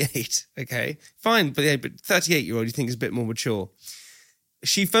 38, okay? Fine, but 38-year-old you think is a bit more mature.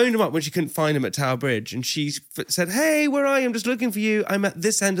 She phoned him up when she couldn't find him at Tower Bridge, and she said, "Hey, where are you? I'm just looking for you. I'm at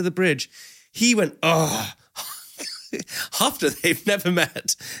this end of the bridge." He went, "Oh." After they've never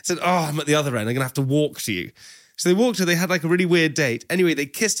met, said, "Oh, I'm at the other end. I'm going to have to walk to you." So they walked to her. They had like a really weird date. Anyway, they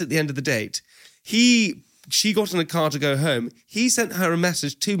kissed at the end of the date. She got in a car to go home. He sent her a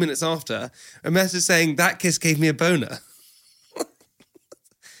message 2 minutes after, a message saying, "That kiss gave me a boner."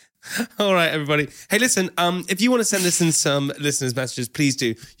 All right, everybody. Hey, listen, if you want to send us in some listeners' messages, please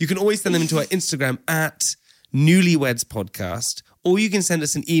do. You can always send them into our Instagram at Newlyweds Podcast, or you can send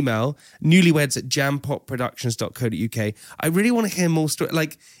us an email, newlyweds@jampopproductions.co.uk. I really want to hear more stories.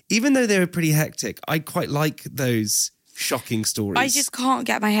 Like, even though they were pretty hectic, I quite like those shocking stories. I just can't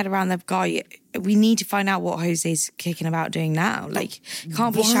get my head around the guy. We need to find out what Jose's kicking about doing now. Like, you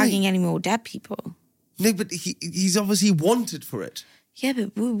can't be shagging any more dead people. No, but he's obviously wanted for it. Yeah,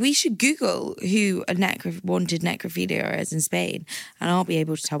 but we should Google who a wanted necrophilia is in Spain, and I'll be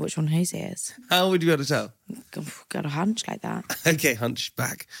able to tell which one Jose is. How would you be able to tell? Got a hunch like that. Okay, hunch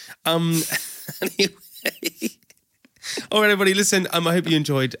back. Anyway. All right, everybody, listen, I hope you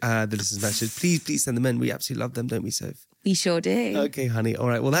enjoyed the listeners' messages. Please send them in. We absolutely love them, don't we, Soph? We sure do. Okay, honey. All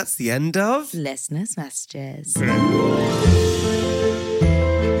right, well, that's the end of... Listeners' messages.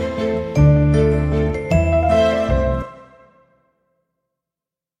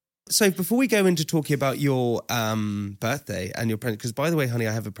 So before we go into talking about your birthday and your present, because by the way, honey,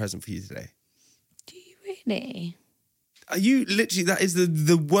 I have a present for you today. Do you really? Are you literally, that is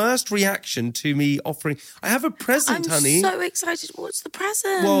the worst reaction to me offering. I have a present, honey. I'm so excited. What's the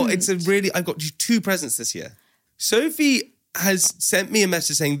present? Well, I've got you 2 presents this year. Sophie has sent me a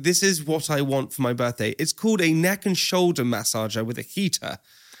message saying, "This is what I want for my birthday." It's called a neck and shoulder massager with a heater.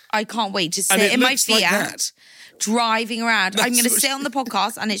 I can't wait to sit in my Fiat, driving around. I'm going to sit on the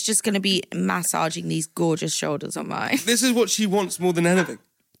podcast and it's just going to be massaging these gorgeous shoulders on mine. This is what she wants more than anything.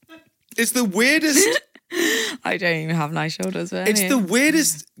 It's the weirdest... I don't even have nice shoulders. It's the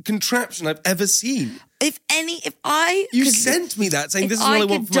weirdest contraption I've ever seen. You sent me that saying, "This is what I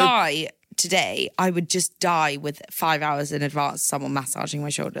want for my..." Today, I would just die with 5 hours in advance someone massaging my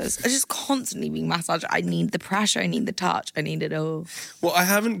shoulders. I just constantly being massaged. I need the pressure, I need the touch, I need it all. Well, I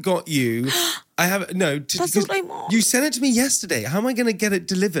haven't got you. That's what I want. You sent it to me yesterday. How am I going to get it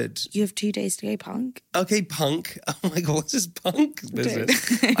delivered? You have 2 days to go, punk. Okay, punk. Oh my God, what's this punk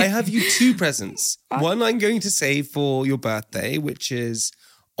business? I have you 2 presents. One I'm going to save for your birthday, which is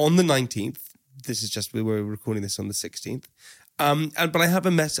on the 19th. This is just, we were recording this on the 16th. But I have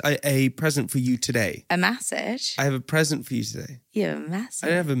a present for you today. A message? I have a present for you today. You have a message? I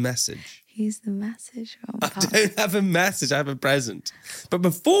don't have a message. He's the message. I don't have a message. I have a present. But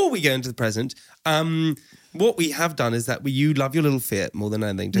before we go into the present, what we have done is that you love your little Fiat more than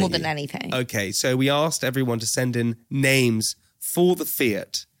anything, don't you? More than anything. Okay, so we asked everyone to send in names for the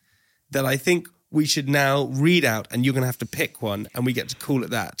Fiat that I think we should now read out, and you're going to have to pick one, and we get to call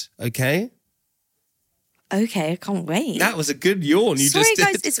it that, okay? Okay, I can't wait. That was a good yawn. Sorry,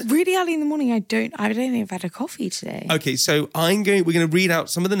 guys, it's really early in the morning. I don't think I've had a coffee today. Okay, so we're going to read out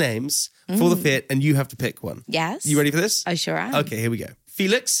some of the names for the Fiat, and you have to pick one. Yes. You ready for this? I sure am. Okay, here we go.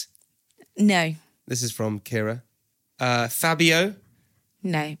 Felix? No. This is from Kira. Fabio?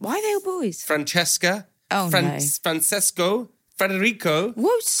 No. Why are they all boys? Francesca? Oh, no. Francesco? Federico?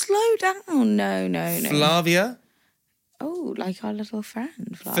 Whoa, slow down. No. Flavia? Oh, like our little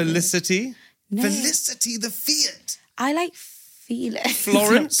friend. Flavia. Felicity? No. Felicity the Fiat. I like Felix.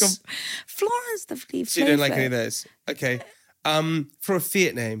 Florence? Florence the Fiat. So you don't like any of those? Okay. For a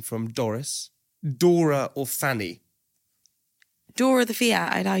Fiat name from Doris, Dora or Fanny? Dora the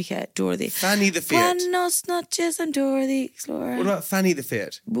Fiat, I like it. Fanny the Fiat. Buenos noches, I'm Dora the Explorer. What about Fanny the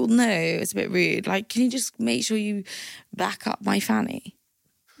Fiat? Well, no, it's a bit rude. Like, can you just make sure you back up my Fanny?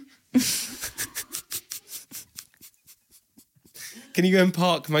 Can you go and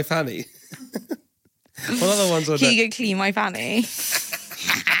park my Fanny? What other ones are there? Can you go clean my Fanny?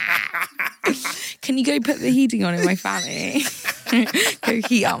 Can you go put the heating on in my Fanny? Go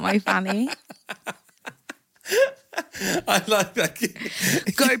heat up my Fanny. I like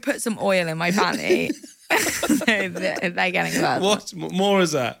that. Go put some oil in my Fanny. They're getting worse. What more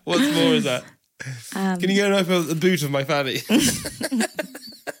is that? What's more is that? Can you go and open up the boot of my Fanny?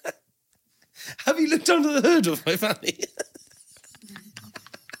 Have you looked under the hood of my Fanny?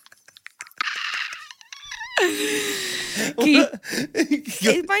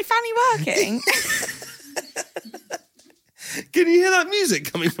 Is my Fanny working? Can you hear that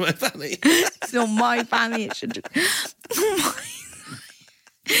music coming from my fanny? It's not my fanny. It should.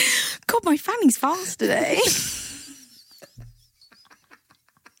 God, my fanny's fast today.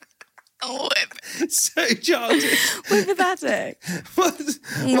 Oh, so childish. We're pathetic. What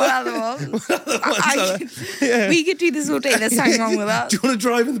other ones? We could do this all day. There's something wrong with us. Do you want to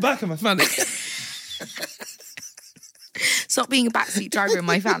drive in the back of my fanny? Stop being a backseat driver in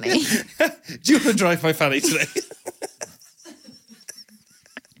my fanny. Do you want to drive my fanny today?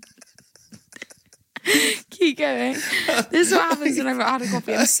 Keep going. This is what happens when I've had a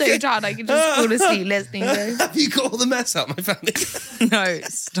coffee. I'm so tired I can just fall asleep listening to it. Have you got all the mess out my fanny? No,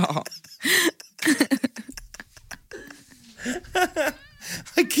 stop.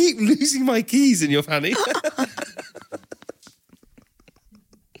 I keep losing my keys in your fanny.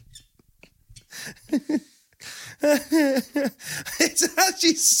 It's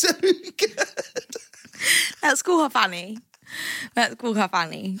actually so good. Let's call her Fanny. Let's call her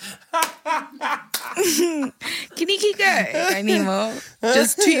Fanny. Can you keep going? I need more.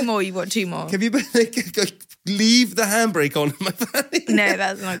 Just 2 more. You want 2 more. Have you leave the handbrake on my fanny? No,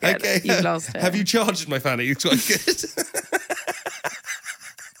 that's not good. Okay. You've lost it. Have you charged my fanny? It's quite good.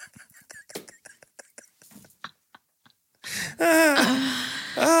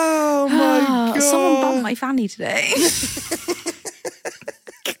 Oh my God. Someone bumped my fanny today.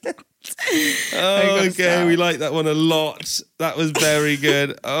 Oh, okay, we like that one a lot. That was very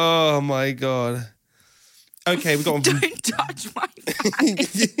good. Oh my God. Okay, we got one. Don't touch my fanny.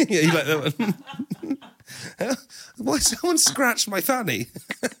 Yeah, you like that one. Why someone scratched my fanny?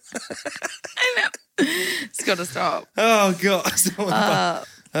 I know. It's got to stop. Oh God.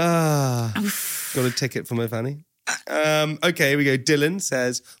 Got a ticket for my fanny. Okay, here we go. Dylan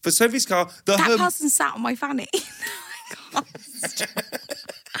says, for Sophie's car, that person sat on my fanny. I can't stop.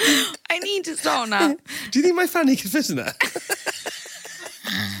 I need to stop now. Do you think my fanny can fit in there?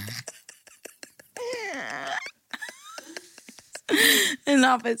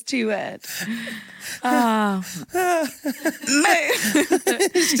 Enough, it's too weird. Oh. No.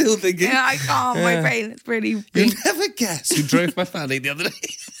 Still thinking. Yeah, I can't. My brain is really... You'll never guess who drove my fanny the other day.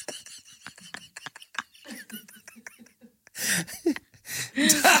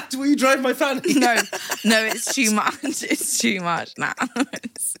 Dad, will you drive my fanny? No, it's too much. It's too much now.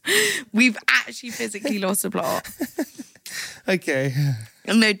 We've actually physically lost the plot. Okay.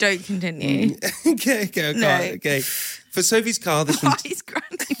 No, don't continue. Okay. No. Okay. For Sophie's car, this one...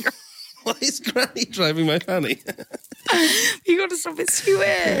 Why is Granny driving my fanny? You got to stop. It's too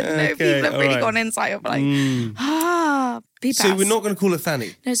weird. No, people have really gone inside of like, be So we're not going to call it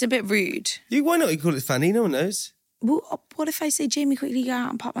Fanny? No, it's a bit rude. Why not? You call it Fanny? No one knows. Well, what if I say, Jamie, quickly go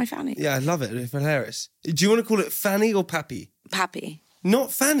out and pop my fanny? Yeah, I love it. It's hilarious. Do you want to call it Fanny or Pappy? Pappy.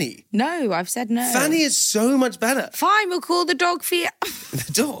 Not Fanny. No, I've said no. Fanny is so much better. Fine, we'll call the dog Fiat.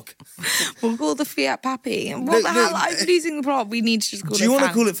 The dog? We'll call the Fiat Pappy. What the hell? I'm losing the plot. We need to just call it Do you want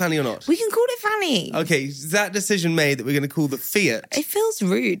to call it Fanny or not? We can call it Fanny. Okay, is that decision made that we're going to call the Fiat? It feels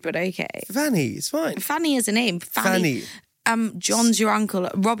rude, but okay. Fanny, it's fine. Fanny is a name. Fanny. John's your uncle,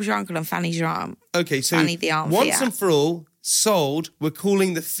 Rob's your uncle, and Fanny's your aunt. Okay, so Fanny the aunt once Fiat. And for all, sold, we're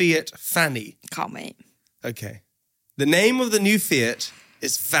calling the Fiat Fanny. Can't wait. Okay. The name of the new Fiat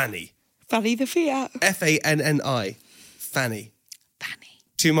is Fanny. Fanny the Fiat. Fanni. Fanny. Fanny.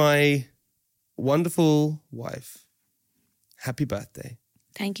 To my wonderful wife, happy birthday.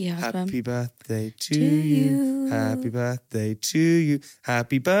 Thank you, husband. Happy birthday to you. Happy birthday to you.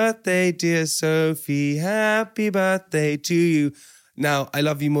 Happy birthday, dear Sophie. Happy birthday to you. Now, I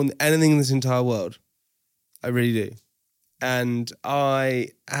love you more than anything in this entire world. I really do. And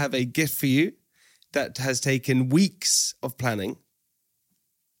I have a gift for you that has taken weeks of planning.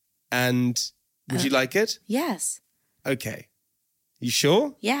 And would you like it? Yes. Okay. You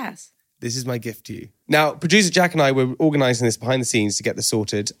sure? Yes. This is my gift to you. Now, producer Jack and I were organising this behind the scenes to get this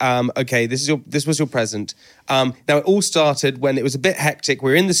sorted. Okay, this was your present. Now, it all started when it was a bit hectic.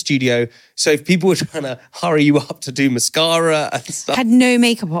 We were in the studio, so if people were trying to hurry you up to do mascara and stuff. I had no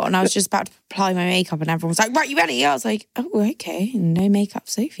makeup on. I was just about to apply my makeup and everyone was like, right, you ready? I was like, oh, okay. No makeup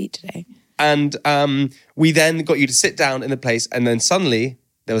Sophie today. And we then got you to sit down in the place, and then suddenly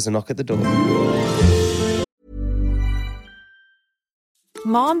there was a knock at the door.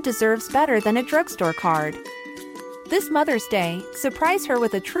 Mom deserves better than a drugstore card. This Mother's Day, surprise her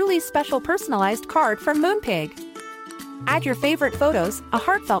with a truly special personalized card from Moonpig. Add your favorite photos, a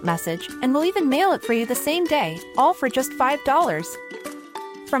heartfelt message, and we'll even mail it for you the same day, all for just $5.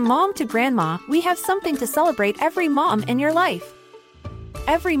 From mom to grandma, we have something to celebrate every mom in your life.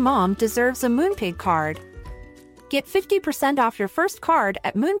 Every mom deserves a Moonpig card. Get 50% off your first card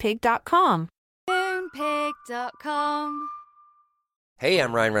at moonpig.com. Moonpig.com. Hey,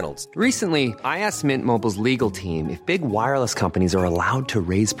 I'm Ryan Reynolds. Recently, I asked Mint Mobile's legal team if big wireless companies are allowed to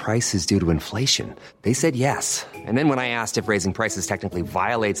raise prices due to inflation. They said yes. And then when I asked if raising prices technically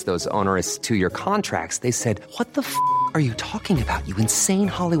violates those onerous 2-year contracts, they said, "What the f*** are you talking about, you insane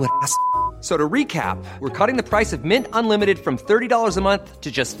Hollywood ass?" So to recap, we're cutting the price of Mint Unlimited from $30 a month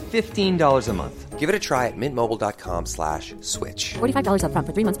to just $15 a month. Give it a try at mintmobile.com/switch. $45 up front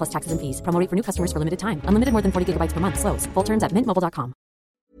for 3 months plus taxes and fees. Promo rate for new customers for limited time. Unlimited more than 40 gigabytes per month. Slows full terms at mintmobile.com.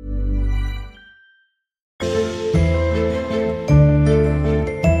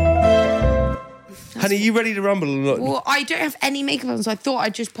 Honey, you ready to rumble or not? Well, I don't have any makeup on, so I thought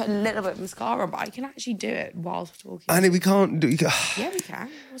I'd just put a little bit of mascara, but I can actually do it whilst talking. Honey, we can't do... Yeah, we can.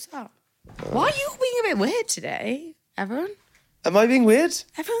 What's up? Why are you all being a bit weird today, everyone? Am I being weird?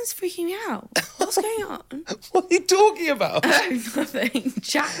 Everyone's freaking me out. What's going on? What are you talking about? Nothing.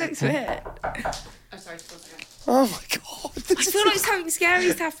 Jack looks weird. I'm sorry, Oh my God. I feel like something scary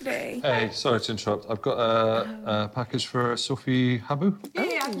is happening. Hey, sorry to interrupt. I've got a package for Sophie Habu.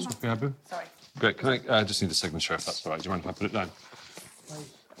 Yeah. Sophie Habu. Sorry. Great. Can I just need a signature if that's all right? Do you mind if I put it down?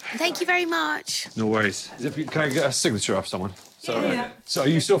 Thank you very much. No worries. Can I get a signature off someone? So are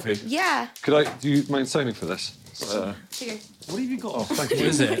you Sophie? Yeah. Do you mind signing for this? Here you go. What have you got? Oh, thank you. What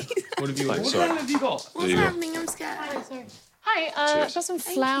is it? What have you got? Thanks, What the hell have you got? What's happening? I'm scared. Sorry. Hi, I've got some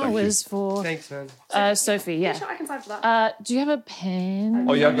flowers for Thanks, man. Sophie, yeah. Sure, I can sign for that. Do you have a pen?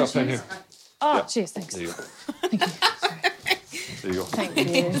 Oh, yeah, I've got a pen here. Oh, yeah. cheers, thanks. There you go. Thank you. There you go. Thank you.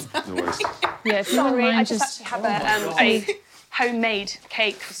 No worries. Yeah, if you don't Sorry, mind, I just actually have a homemade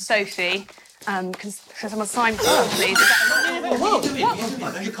cake for Sophie. Can someone sign for her, please?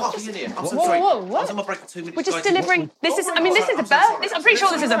 You can't be in here. I'm so sorry. I was on my break for 2 minutes. We're just delivering. This is. I mean, this is a birthday. I'm pretty sure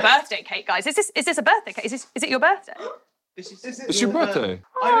this is a birthday cake, guys. Is this a birthday cake? Is it your birthday? It's your birthday.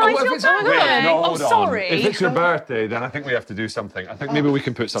 Oh, it's your birthday. Wait, no, Oh, hold on. sorry. If it's your birthday, then I think we have to do something. I think maybe we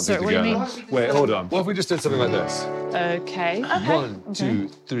can put something Sorry, what do together. you Wait, hold on. What if we just did something like this? Okay. 1, 2,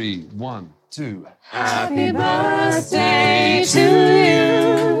 3, 1, 2. Happy birthday to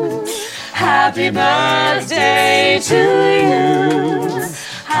you. Happy birthday to you.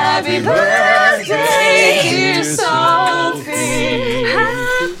 Happy birthday, dear Sophie.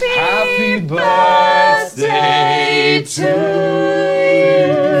 Happy birthday to you.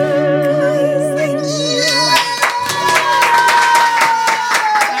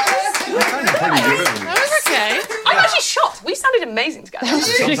 That was okay. I'm actually shocked. We sounded amazing together.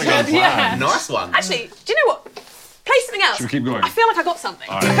 Yeah. Nice one. Actually, do you know what? Play something else. Should we keep going? I feel like I got something.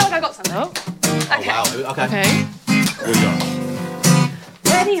 All right. I feel like I got something. Oh, wow. Okay. Okay. Here we go.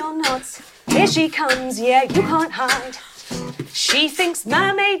 Ready or not, here she comes, yeah, you can't hide. She thinks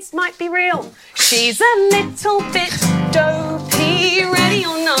mermaids might be real. She's a little bit dopey. Ready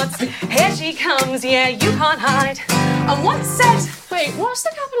or not, here she comes, yeah, you can't hide. And once said, Wait, what's the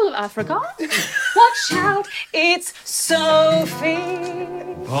capital of Africa? watch out, it's Sophie.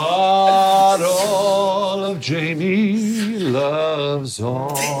 But all of Jamie loves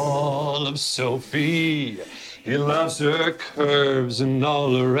all of Sophie. He loves her curves and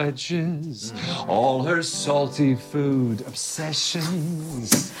all her edges, all her salty food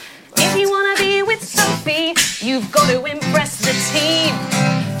obsessions. If you want to be with Sophie, you've got to impress the team.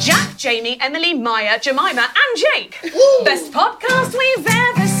 Jack, Jamie, Emily, Maya, Jemima, and Jake. Best podcast we've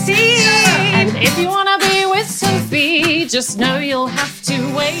ever seen. And if you want to be with Sophie, just know you'll have to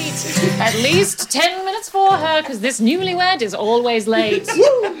wait at least 10 minutes for her, because this newlywed is always late.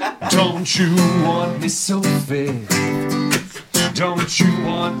 Don't you want me, Sophie? Don't you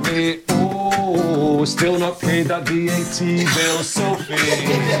want me? Oh, still not paid that VAT bill, Sophie.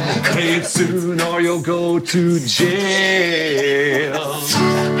 Pay it soon or you'll go to jail.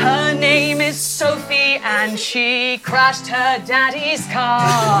 Her name is Sophie and she crashed her daddy's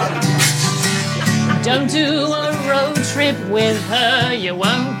car. Don't do a road trip with her, you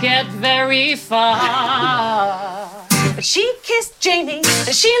won't get very far. But she kissed Jamie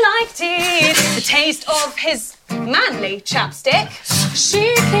and she liked it, the taste of his manly chapstick.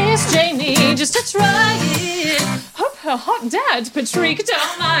 She kissed Jamie just to try it. Hope her hot dad, Patrick,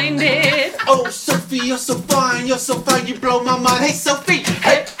 don't mind it. Oh, Sophie, you're so fine, you blow my mind. Hey, Sophie,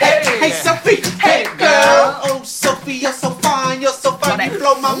 hey, Sophie, hey, girl. Oh, Sophie, you're so fine, you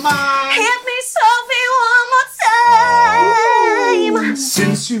blow my mind. Hit me, Sophie, one more time.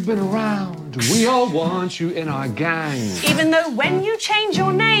 Since you've been around, we all want you in our gang. Even though when you change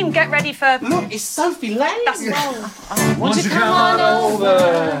your name, get ready for... Look, it's Sophie Lane. That's wrong. Won't you come on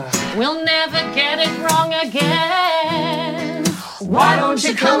over? We'll never get it wrong again. Why don't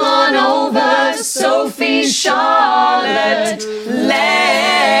you come on over to Sophie Charlotte Lane?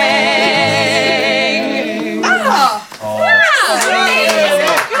 Wow!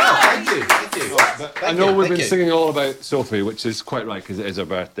 been singing all about Sophie, which is quite right because it is her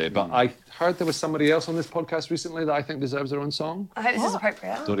birthday. But I heard there was somebody else on this podcast recently that I think deserves their own song. I hope this is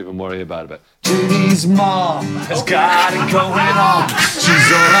appropriate. Don't even worry about it. Jamie's mom has got it going on.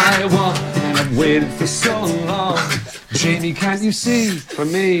 She's all I want, and I've waited for so long. Jamie, can't you see? For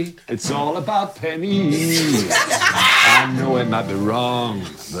me, it's all about pennies. I know it might be wrong,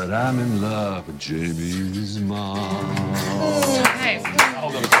 but I'm in love with Jamie's mom. Okay.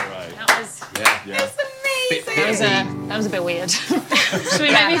 Oh, that was all right. That was... Yeah. That was a bit weird. Should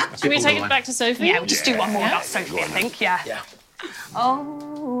we take it back to Sophie? Yeah, we'll just do one more about Sophie, I think. Yeah.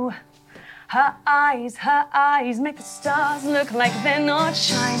 Oh, her eyes make the stars look like they're not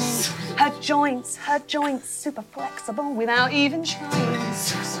shining. Her joints, super flexible without even trying.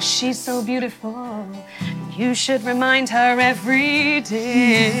 She's so beautiful, you should remind her every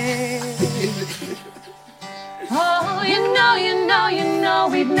day. Oh, you know,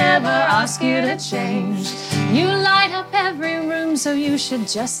 we'd never ask you to change. You light up every room, so you should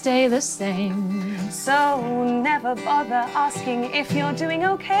just stay the same. So never bother asking if you're doing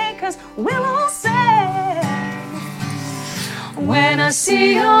okay, 'cause we'll all say, when I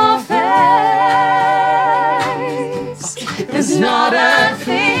see your face, there's not a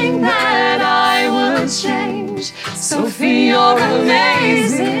thing that I would change. Sophie, you're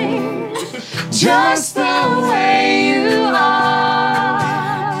amazing, just the way you are.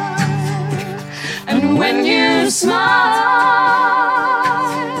 And when you smile,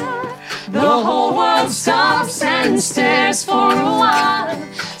 the whole world stops and stares for a while.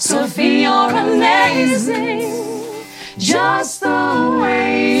 Sophie, you're amazing, just the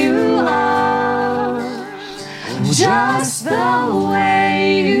way you are. Just the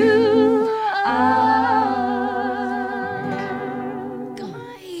way you are.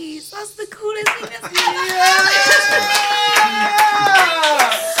 Guys, that's the coolest thing that's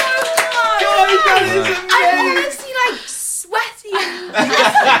I'm honestly like sweaty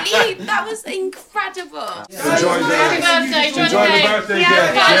and that was incredible. Happy birthday, Enjoy the birthday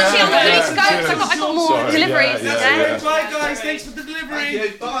gift. I got more deliveries. Bye, guys. Thanks for the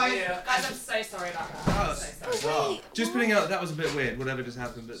delivery. Bye. Guys, I'm so sorry about that. Just putting out, that was a bit weird, whatever just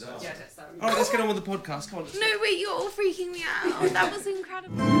happened. But all right, let's get on with the podcast. Come on. No, wait, you're all freaking me out. That was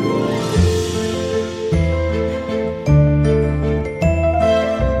incredible.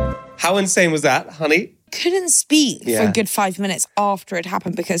 How insane was that, honey? Couldn't speak for a good 5 minutes after it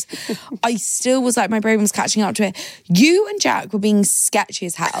happened because I still was like, my brain was catching up to it. You and Jack were being sketchy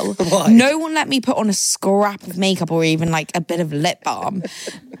as hell. Why? No one let me put on a scrap of makeup or even like a bit of lip balm.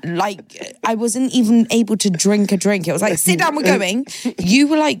 Like, I wasn't even able to drink a drink. It was like, sit down, we're going. You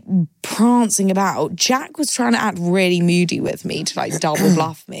were like prancing about. Jack was trying to act really moody with me to like double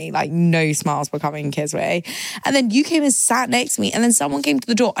bluff me. Like, no smiles were coming his way. And then you came and sat next to me, and then someone came to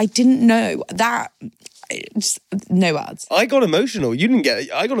the door. I didn't know that. Just no words. I got emotional. You didn't get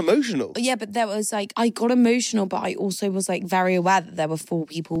it. I got emotional. Yeah, but there was like, I got emotional, but I also was like very aware that there were 4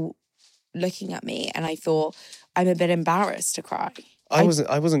 people looking at me, and I thought, I'm a bit embarrassed to cry. I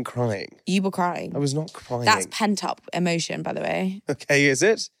wasn't crying. You were crying. I was not crying. That's pent up emotion, by the way. Okay, is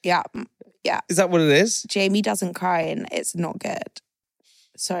it? Yeah. Is that what it is? Jamie doesn't cry, and it's not good.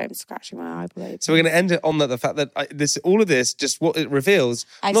 Sorry, I'm scratching my eyeball. So we're going to end it on the fact that all of this, just what it reveals,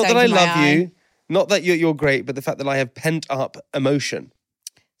 I not that I soaked my love eye. you, not that you're great, but the fact that I have pent up emotion.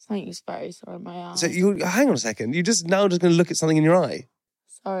 Something is very sorry, my eye. So hang on a second. You're just going to look at something in your eye.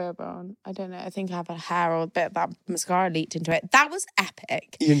 Sorry, everyone. I don't know. I think I have a hair or a bit of that mascara leaked into it. That was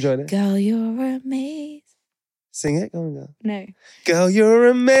epic. You enjoyed it? Girl, you're amazing. Sing it. Go on, girl. No. Girl, you're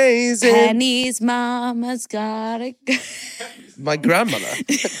amazing. Penny's mama's got it. My grandmother.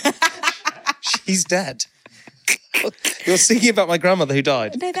 She's dead. You're singing about my grandmother who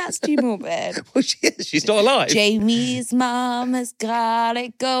died. No, that's too morbid. Well, she is. She's not alive. Jamie's mama's got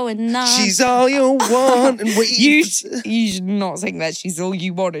it going on. She's all you want and wait. You should not sing that. She's all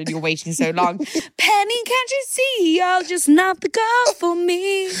you wanted. You're waiting so long. Penny, can't you see? You're just not the girl for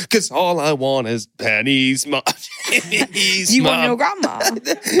me. Because all I want is Penny's mom. You want your grandma?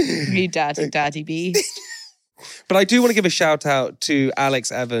 You dirty, dirty beast. But I do want to give a shout out to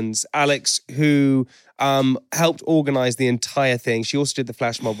Alex Evans. Alex, who helped organise the entire thing. She also did the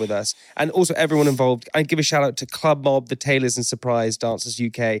flash mob with us. And also everyone involved. I give a shout out to Club Mob, the Tailors and Surprise Dancers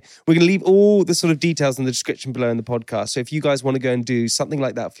UK. We're going to leave all the sort of details in the description below in the podcast. So if you guys want to go and do something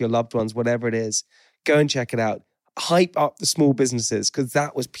like that for your loved ones, whatever it is, go and check it out. Hype up the small businesses, because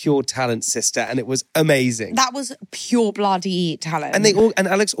that was pure talent, sister, and it was amazing. That was pure bloody talent. And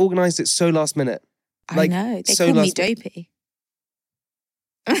Alex organised it so last minute. I know. They called me dopey.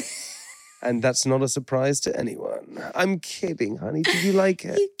 And that's not a surprise to anyone. I'm kidding, honey. Did you like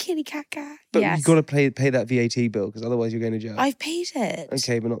it? You kitty cat. But yes. you've got to pay that VAT bill because otherwise you're going to jail. I've paid it.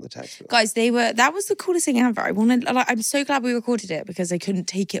 Okay, but not the tax bill. Guys, that was the coolest thing ever. I'm so glad we recorded it because I couldn't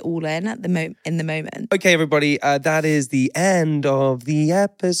take it all in at the moment. Okay, everybody, that is the end of the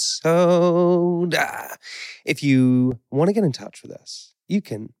episode. If you want to get in touch with us, you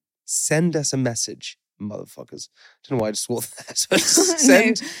can send us a message. Motherfuckers. Don't know why I just swore that. So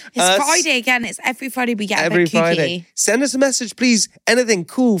it's Friday again. It's every Friday we get every a bit Friday. kooky. Send us a message, please. Anything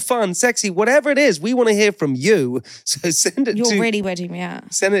cool, fun, sexy, whatever it is. We want to hear from you. So send it You're really weirding me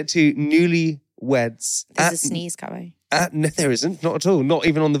out. Send it to newlyweds. There's a sneeze coming. No, there isn't. Not at all. Not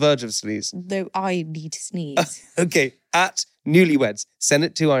even on the verge of a sneeze. No, I need to sneeze. Okay. At newlyweds. Send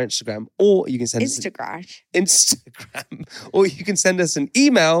it to our Instagram. Or you can send Instagram. Or you can send us an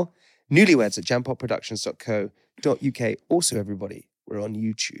email. newlyweds@jampotproductions.co.uk. Also, everybody, we're on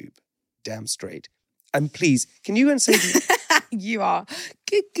YouTube. Damn straight. And please, can you say you are.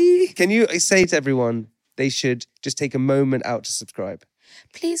 Can you say to everyone they should just take a moment out to subscribe?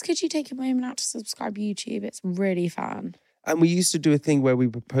 Please, could you take a moment out to subscribe YouTube? It's really fun. And we used to do a thing where we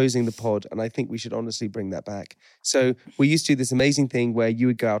were proposing the pod, and I think we should honestly bring that back. So we used to do this amazing thing where you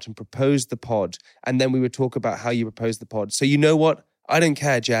would go out and propose the pod, and then we would talk about how you proposed the pod. So you know what? I don't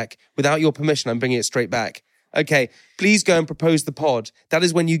care, Jack. Without your permission, I'm bringing it straight back. Okay, please go and propose the pod. That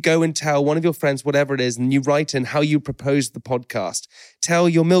is when you go and tell one of your friends, whatever it is, and you write in how you proposed the podcast. Tell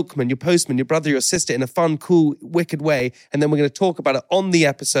your milkman, your postman, your brother, your sister in a fun, cool, wicked way. And then we're going to talk about it on the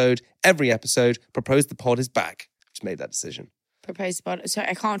episode. Every episode, Propose the Pod is back. Just made that decision. Propose the pod. Sorry,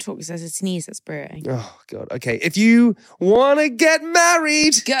 I can't talk because there's a sneeze that's brewing. Oh, God. Okay, if you want to get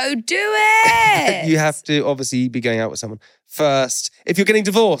married, go do it. You have to obviously be going out with someone first. If you're getting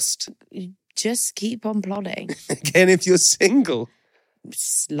divorced, just keep on plodding. Again, if you're single,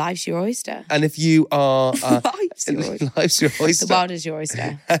 life's your oyster. And if you are... life's your oyster. Life's your oyster. The world is your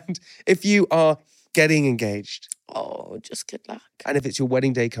oyster. And if you are getting engaged... Oh, just good luck. And if it's your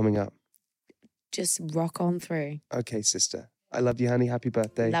wedding day coming up... Just rock on through. Okay, sister. I love you, honey. Happy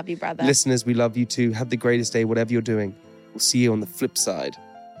birthday. Love you, brother. Listeners, we love you too. Have the greatest day, whatever you're doing. We'll see you on the flip side.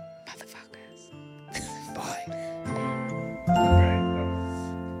 Motherfuckers. Bye.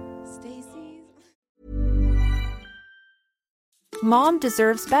 Mom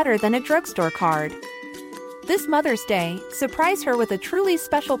deserves better than a drugstore card. This Mother's Day, surprise her with a truly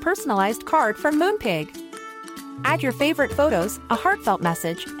special personalized card from Moonpig. Add your favorite photos, a heartfelt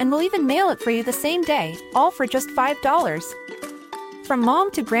message, and we'll even mail it for you the same day, all for just $5. From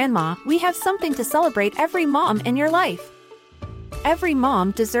mom to grandma, we have something to celebrate every mom in your life. Every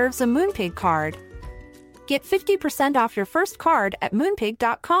mom deserves a Moonpig card. Get 50% off your first card at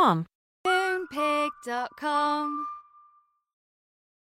moonpig.com. Moonpig.com